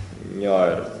 Jo,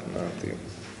 ir tai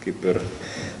kaip ir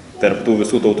tarptų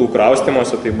visų tautų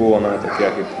kraustymosi, tai buvo tokie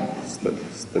kaip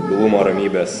stabilumo,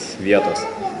 ramybės vietos.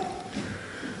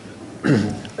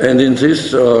 And in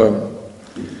these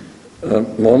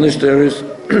monasteries,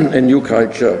 a new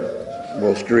culture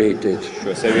was created.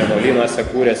 Šiuose vienuolynuose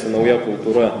kūrėsi nauja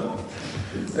kultūra.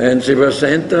 And they were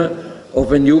center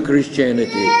of a new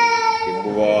Christianity. Tai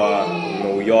buvo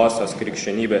naujosios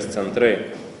krikščionybės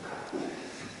centrai.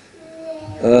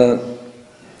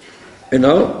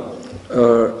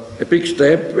 A big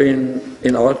step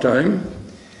in our time.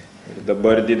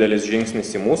 Dabar didelis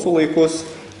žingsnis į mūsų laikus.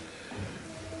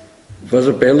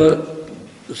 Father Bella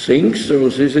thinks, so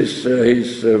this is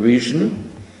his vision.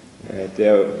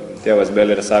 Tėvas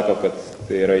Belleris sako, kad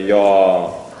tai yra jo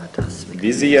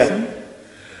vizija,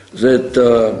 that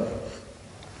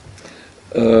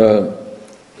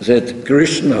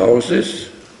Christian houses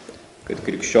kad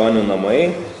krikščionių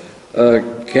namai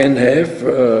can have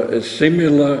a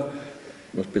similar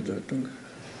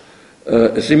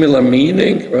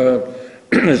meaning, a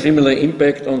similar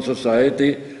impact on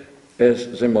society as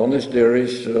the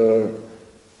monasteries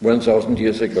 1000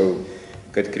 years ago.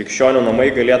 Kad krikščionių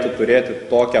namai galėtų turėti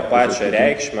tokią pačią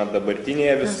reikšmę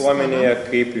dabartinėje visuomenėje,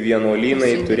 kaip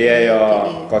vienuolynai turėjo,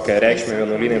 kokią reikšmę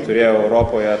vienuolynai turėjo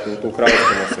Europoje tautų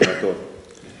kraustymosi metu.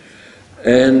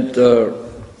 And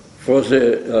for the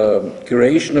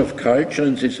creation of culture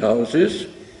in these houses,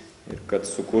 ir kad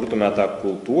sukurtume tą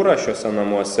kultūrą šiuose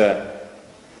namuose,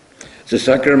 the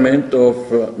sacrament of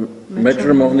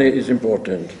matrimony is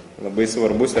important. Labai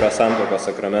svarbus yra santuokos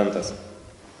sakramentas.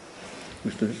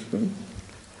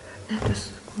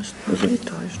 Das muss man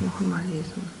Deutsch noch einmal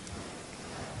lesen.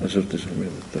 Also das haben wir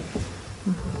da.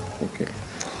 Okay.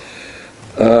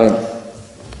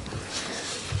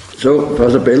 So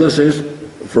Father Bella says,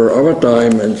 for our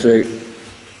time and the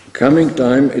coming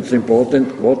time, it's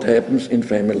important what happens in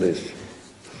families.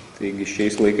 Taigi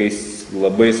šiais laikais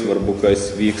labai svarbu,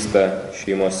 kas vyksta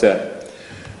šeimose.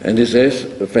 And he says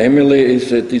the family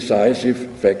is a decisive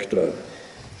factor.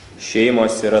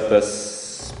 Šeimos yra tas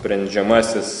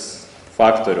sprendžiamasis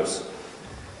faktorius.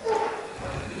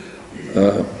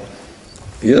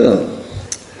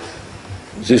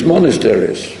 These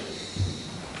monasteries.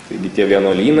 Taigi tie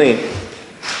vienuolynai.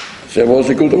 There was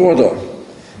a good order.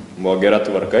 Buvo gera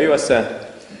tvarka juose.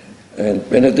 And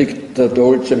Benedict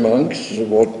told the monks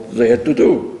what they had to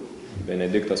do.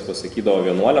 Benediktas pasakydavo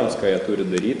vienuoliams, ką jie turi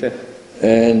daryti.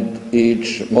 And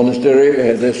each monastery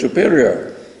had a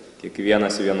superior.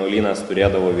 Kiekvienas vienuolynas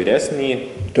turėdavo vyresnį,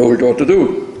 told what to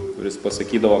do. Kuris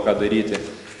pasakydavo, ką daryti.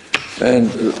 And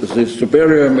the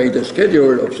superior made a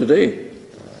schedule of the day.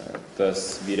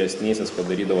 Tas vyresnysis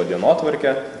padarydavo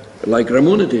dienotvarkę. Like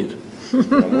Ramūna did.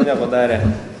 Ramūnė padarė.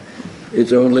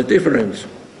 It's only difference.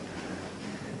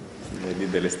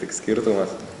 Nedidelis tik skirtumas.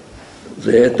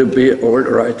 They had to be all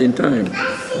right in time.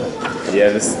 Jie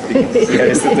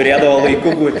visi turėdavo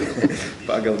laiku būti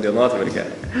pagal dienotvarkę.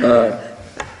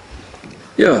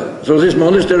 So this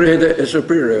monastery had a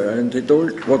superior and he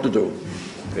told what to do.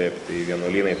 Taip, tai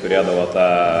vienuolynai turėdavo tą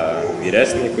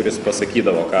vyresnį, kuris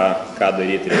pasakydavo, ką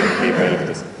daryti ir kaip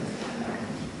elgtis.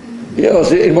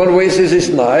 Yes, in one way this is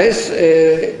nice,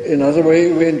 another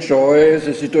way we enjoy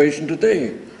the situation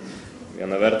today.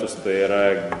 Viena vertus tai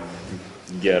yra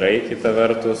gerai, kita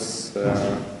vertus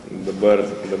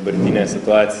dabartinė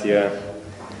situacija.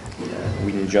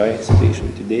 We enjoy the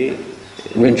situation today.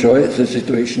 We enjoy the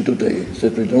situation today,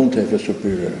 that we don't have a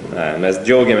superior. Mes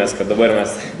džiaugiamės, kad dabar mes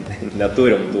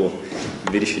neturim tų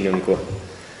viršininkų.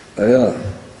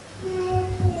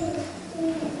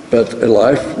 But a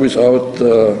life without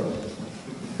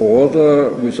order,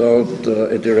 without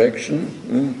a direction.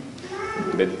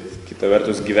 Bet kita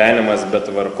vertus gyvenimas be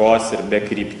tvarkos ir be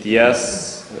krypties.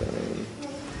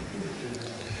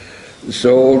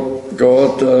 So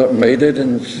God made it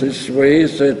in this way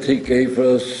that He gave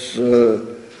us a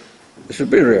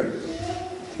superior.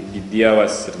 Taigi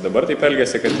Dievas ir dabar taip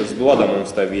elgiasi, kad Jis duoda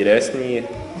mums tą vyresnį.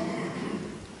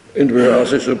 And where are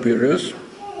the superiors?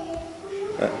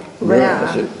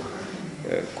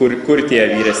 Kur tie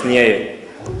vyresnieji?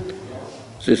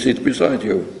 They sit beside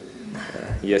you.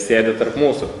 Jie sėdi tarp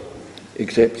mūsų.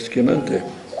 Except Skirmante.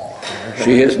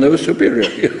 She has no superior.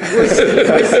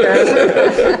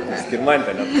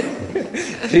 Skirmante net.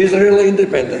 She is really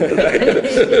independent.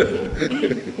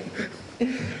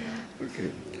 Okay.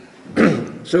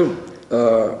 So,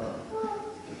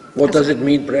 what does it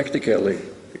mean practically?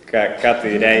 Ką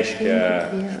tai reiškia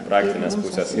iš praktinės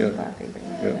pusės?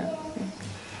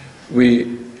 We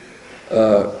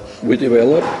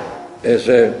develop as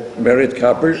a married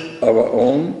couple our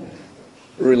own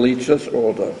religious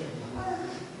order.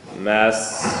 Mes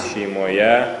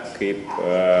šeimoje, kaip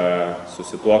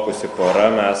susituokusi pora,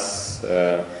 mes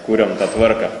kūrėm tą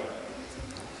tvarką.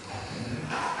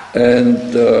 And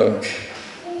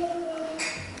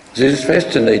this is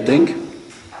fascinating.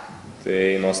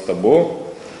 Tai nuostabu.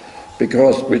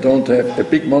 Because we don't have a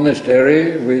big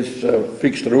monastery with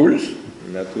fixed rules.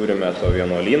 Neturime to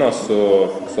vienuolyno su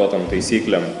fiksuotom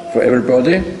taisyklėm. For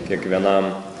everybody.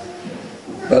 Kiekvienam.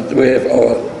 But we have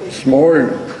our small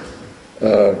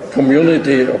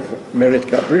community of married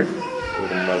couple.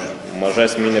 Turim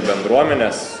mažas mini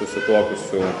bendruomenės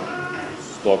susituokusių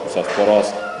susituokusios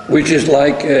poros. which is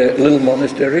like a little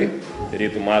monastery,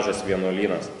 Rytų mažas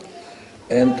vienuolynas.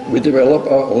 and we develop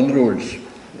our own rules.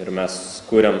 Ir mes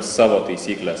kuriam savo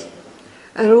taisyklės.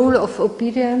 A rule of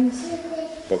obedience,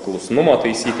 Paklusnumo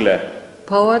taisyklė,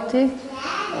 poverty,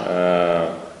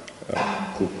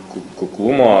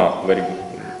 kuklumo,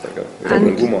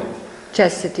 vargingumo.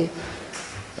 chastity.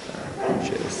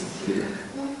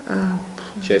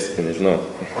 Chastity, nežinau.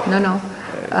 No.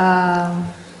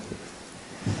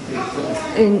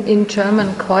 In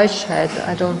German, Keuschheit,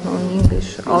 I don't know in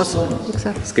English. Also,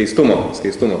 exactly.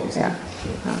 Skaistumo. Yeah.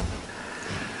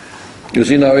 You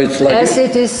see now it's like As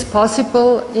it is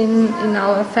possible in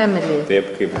our family.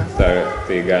 Taip, kaip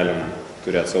tai galim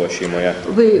turėti savo šeimoje.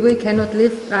 We cannot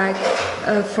live like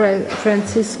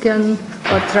Franciscan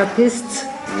or Trappists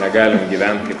Negalim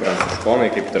gyventi kaip pranciškonai,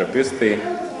 kaip trapistai,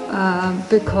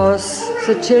 because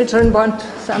the children want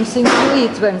something to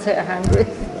eat when they are hungry.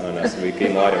 nes vaikai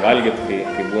nori valgyti,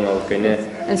 kai būna alkani,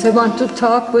 And they want to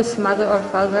talk with mother or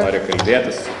father. nori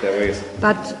kalbėtis su tėvais.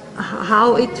 But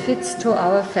how it fits to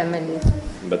our family.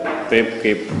 Bet taip,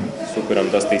 kaip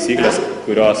sukuriam tas taisyklės,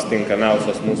 kurios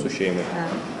tinkamiausios mūsų šeimai.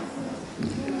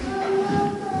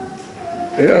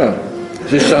 Yeah,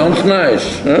 this sounds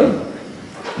nice, huh?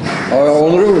 Our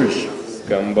own rules.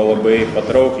 Skamba labai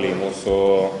patraukliai mūsų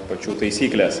pačių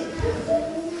taisyklės.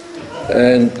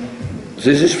 And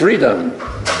this is freedom.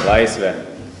 Laisvė.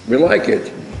 We like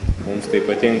it. Mums tai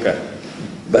patinka.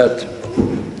 But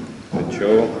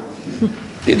Tačiau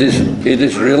it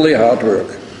is really hard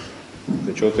work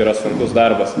tai yra sunkus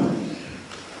darbas.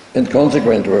 and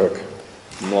consequent work.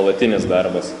 Nuolatinis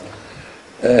darbas.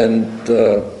 And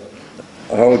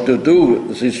how to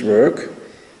do this work,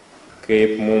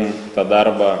 Kaip mums tą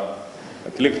darbą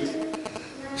atlikti.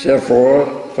 therefore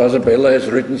Father Bella has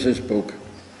written this book.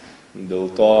 Dėl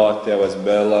to tėvas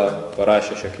Bela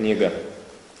parašė šią knygą.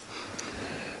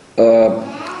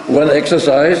 One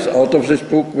exercise out of this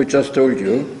book we just told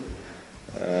you,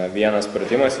 Vienas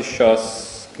pratimas iš šios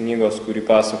knygos, kurį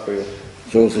pasakoju,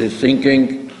 so this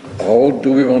thinking, how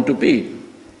do we want to be?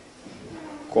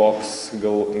 koks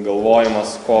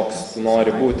galvojimas, koks tu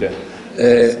nori būti.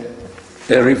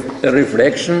 A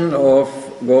reflection of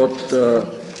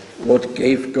what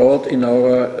gave God in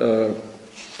our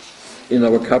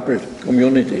couple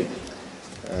community.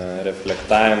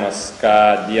 Reflektavimas,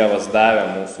 ką Dievas davė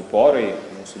mūsų porai,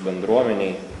 mūsų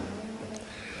bendruomeniai.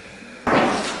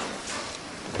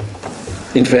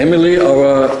 In family,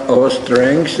 our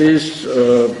strength is,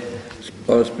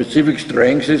 our specific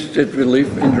strength is that we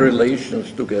live in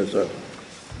relations together.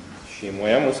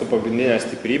 Šeimoje mūsų pagrindinė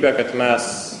stiprybė, kad mes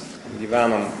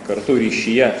gyvenam kartu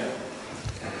ryšyje.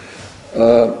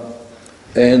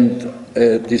 And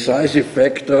a decisive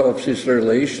factor of this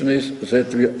relation is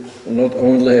that we not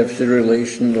only have the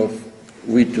relation of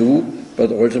we two,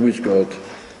 but also with God.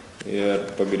 Ir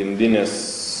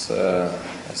pagrindinis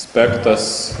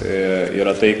aspektas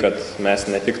yra tai, kad mes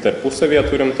ne tik tarpusavėje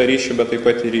turim tą ryšį, bet taip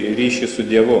pat ir ryšį su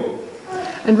Dievu.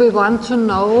 And we want to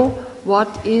know what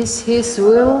is His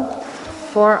will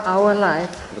for our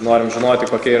life. Ir norim žinoti,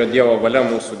 kokia yra Dievo valia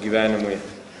mūsų gyvenimui.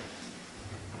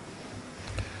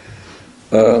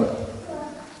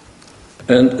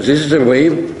 And this is the way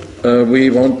we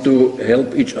want to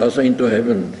help each other into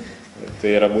heaven. Tai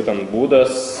yra būtent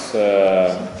būdas,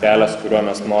 kelias, kuriuo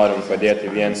mes norim padėti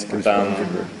viens kitam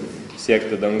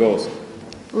siekti dangaus.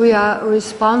 We are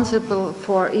responsible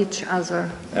for each other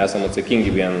Esam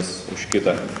atsakingi vienas už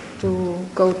kitą,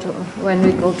 when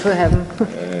we go to heaven.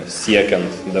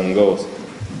 siekiant dangaus.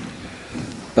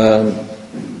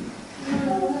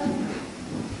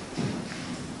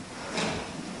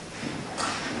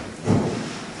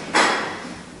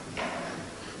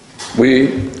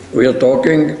 We are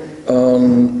talking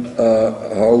on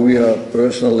how we are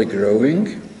personally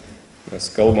growing. Mes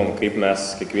kalbam, kaip mes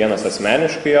kiekvienas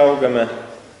asmeniškai augame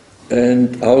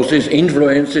And how this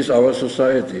influences our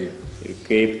society. ir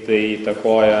kaip tai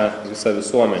įtakoja visą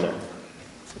visuomenę.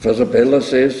 Father Bella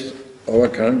says our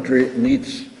country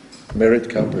needs married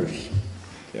couples.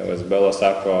 Tėvas Bela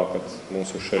sako, kad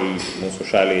mūsų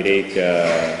šaliai reikia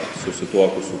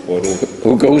susituokusių porų,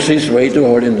 Who goes his way to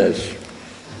holiness.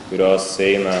 kurios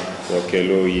eina tuo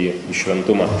keliu į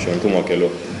šventumo keliu.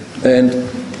 And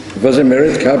for the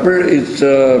married couple, it's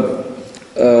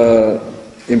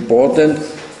important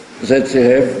that they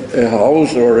have a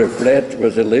house or a flat where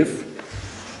they live.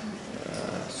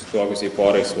 Susituokusiai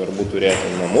porai svarbu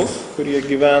turėti namus, kur jie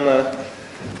gyvena,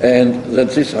 And that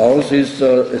this house is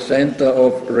a center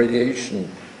of radiation.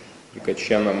 ir kad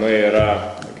šie namai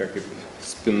yra tokia kaip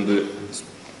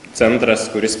centras,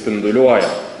 kuris spinduliuoja.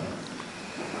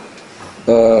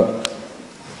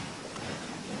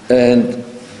 And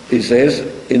he says,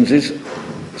 in these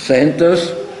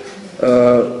centers,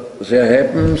 there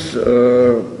happens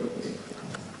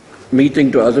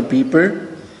meeting to other people.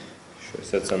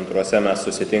 Šiuose centruose mes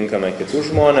susitinkame kitus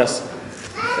žmonės.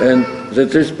 And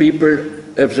that these people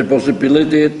have the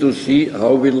possibility to see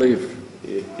how we live.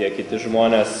 Ir tie kiti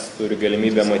žmonės turi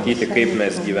galimybę matyti, kaip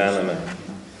mes gyvename.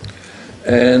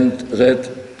 And that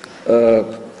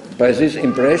by this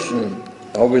impression,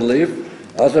 how we live,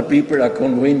 other people are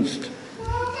convinced.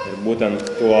 Ir būtent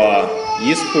tuo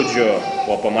įspūdžiu,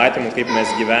 tuo pamatymu, kaip mes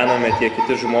gyvename, tie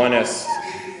kiti žmonės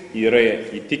yra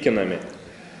įtikinami.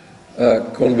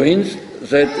 Convinced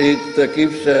that it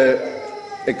gives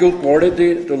a good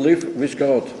quality to live with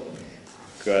God.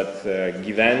 Kad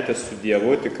gyventi su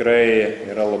Dievu tikrai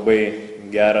yra labai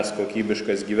geras,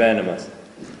 kokybiškas gyvenimas.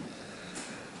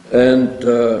 And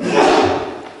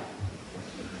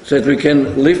that we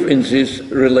can live in this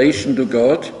relation to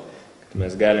God.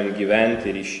 Mes galim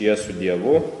gyventi ryšyje su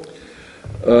Dievu.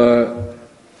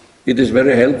 It is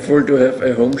very helpful to have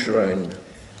a home shrine.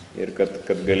 Ir kad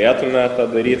galėtume tą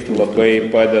daryti, labai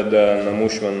padeda namų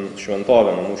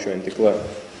šventovė, namų šventykla.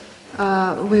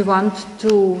 We want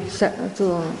to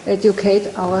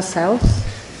educate ourselves.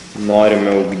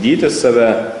 Norime ugdyti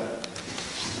save.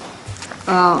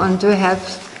 And to have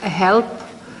help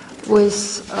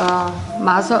with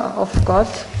Mother of God.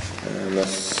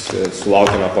 Mes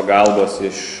sulaukime pagalbos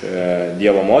iš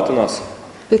Dievo motinos.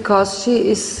 Because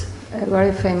she is a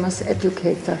very famous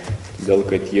educator. Todėl,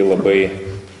 kad ji labai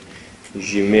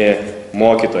žymi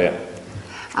mokytoja.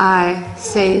 I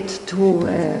said to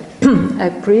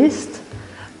a priest,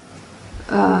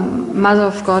 Mother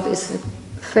of God is a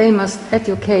famous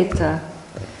educator.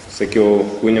 Sakiau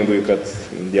kunigui, kad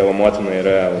Dievo motina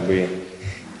yra labai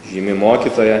žymi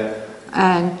mokytoja.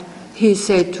 And he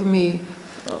said to me,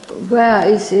 where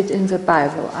is it in the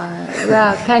Bible?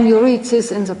 Where can you read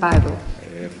this in the Bible?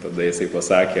 Ir tada jisai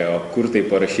pasakė, o kur tai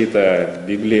parašyta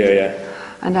Biblijoje?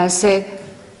 And I say,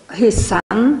 her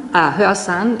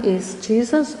son is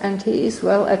Jesus and he is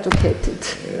well educated.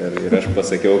 Ir aš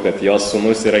pasakiau, kad jos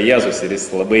sūnus yra Jėzus ir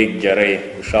jis labai gerai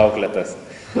išauklėtas.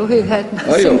 So he had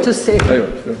nothing to say.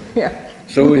 Yeah.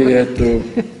 So he had to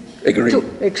agree. To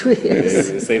agree, yes.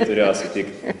 Jisai turėjo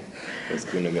sutikti, tas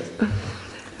kunigas.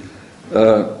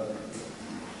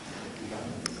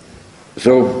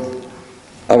 So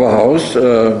our house,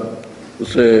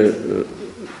 the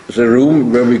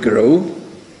room where we grow.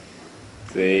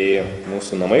 Tai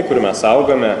mūsų namai, kur mes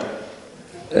augame.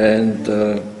 And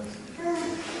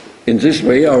in this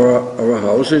way our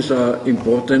houses are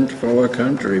important for our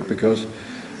country because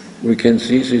we can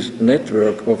see this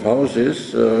network of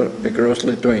houses across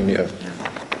Lithuania.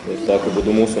 Ir tokiu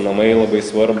būdu mūsų namai labai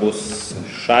svarbus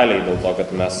šaliai, dėl to,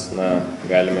 kad mes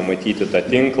galime matyti tą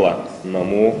tinklą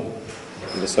namų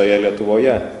visoje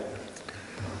Lietuvoje.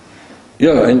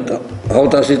 Yeah, and how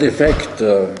does it affect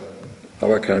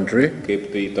our country?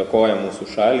 Kaip tai įtakoja mūsų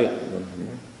šalį?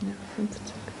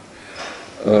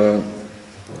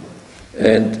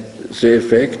 And the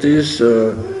effect is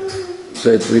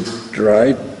that we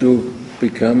try to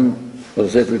become, or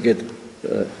that we get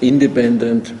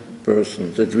independent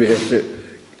persons, that we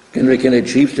can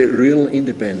achieve the real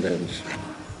independence.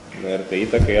 Ir tai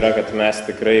įtaka yra, kad mes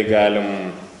tikrai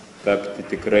galim tapti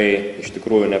tikrai iš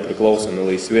tikrųjų nepriklausomi,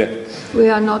 laisvi.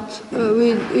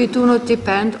 We do not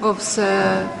depend of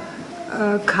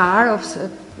the car, of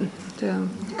the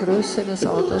Größe des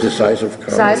Autos. The size of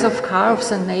car. Size of car of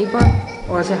the neighbor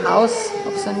or the house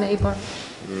of the neighbor.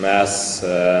 Mes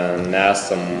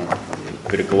nesam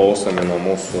priklausomi nuo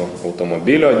mūsų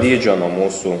automobilio dydžio, nuo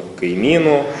mūsų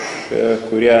kaimynų,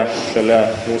 kurie šalia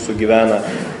mūsų gyvena.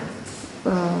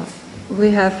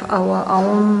 We have our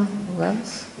own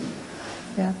wealth.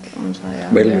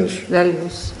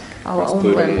 Values. Our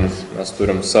own values. Mes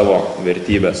turim savo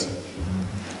vertybės.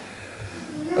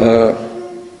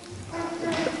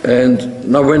 And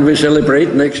now when we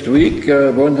celebrate next week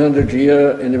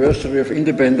 100-year anniversary of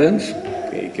independence,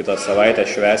 kai kitą savaitę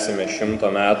švęsime 100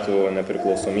 metų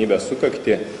nepriklausomybės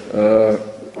sukaktį,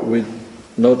 we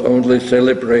not only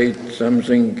celebrate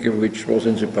something which was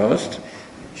in the past,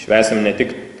 švęsim ne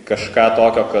tik kažką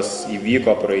tokio, kas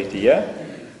įvyko praeityje,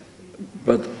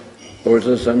 but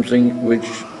also something which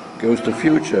goes to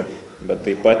future. Bet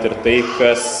taip pat ir tai,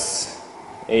 kas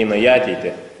eina į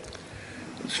ateitį.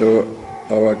 So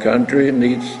our country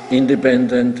needs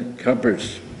independent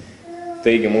couples.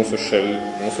 Taigi mūsų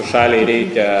šaliai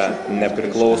reikia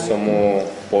nepriklausomų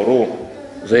porų.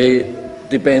 They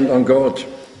depend on God.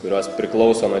 Kurios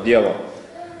priklauso nuo Dievo.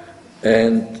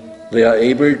 And they are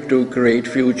able to create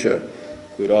future.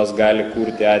 Kurios gali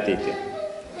kurti ateitį.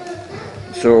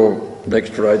 So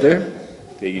next Friday.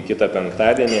 Taigi kitą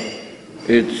penktadienį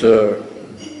It's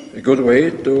a good way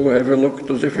to have a look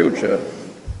to the future.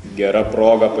 gera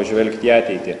proga pažvelgti į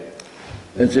ateitį.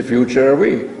 And the future are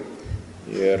we,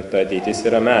 Ir ta ateitis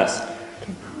yra mes,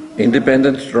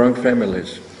 independent, strong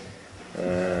families.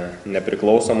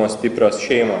 nepriklausomos stiprios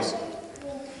šeimos.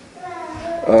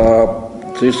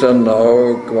 These are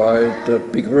now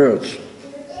quite big words.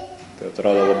 Tai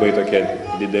atrodo labai tokie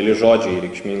dideli žodžiai,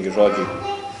 reikšmingi žodžiai.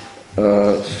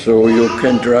 So you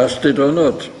can trust it or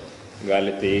not.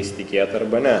 Galite jais tikėti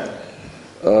arba ne.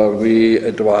 We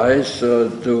advise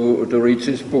to read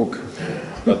this book.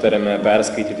 Patarėme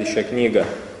perskaityti šią knygą.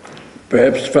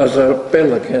 Perhaps Father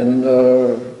Bella can,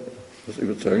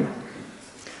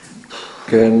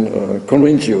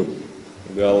 convince you.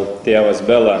 Gal tėvas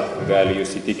Bela gali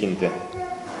jūs įtikinti.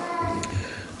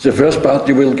 The first part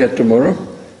you will get tomorrow.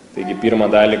 Taigi pirmą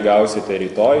dalį gausite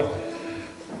rytoj.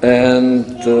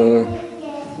 And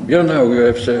you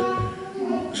have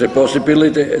the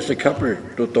possibility as a couple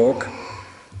to talk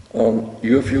on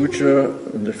your future,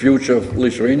 and the future of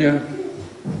Lithuania.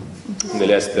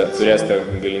 Turėsite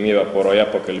galimybę poroje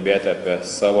pakalbėti apie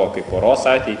savo kaip poros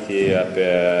ateitį, apie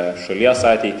šalies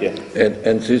ateitį.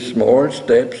 And these small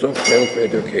steps of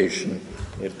self-education.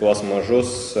 Ir tuos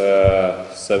mažus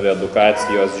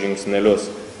saviedukacijos žingsnelius.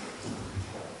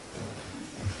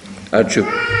 Ačiū.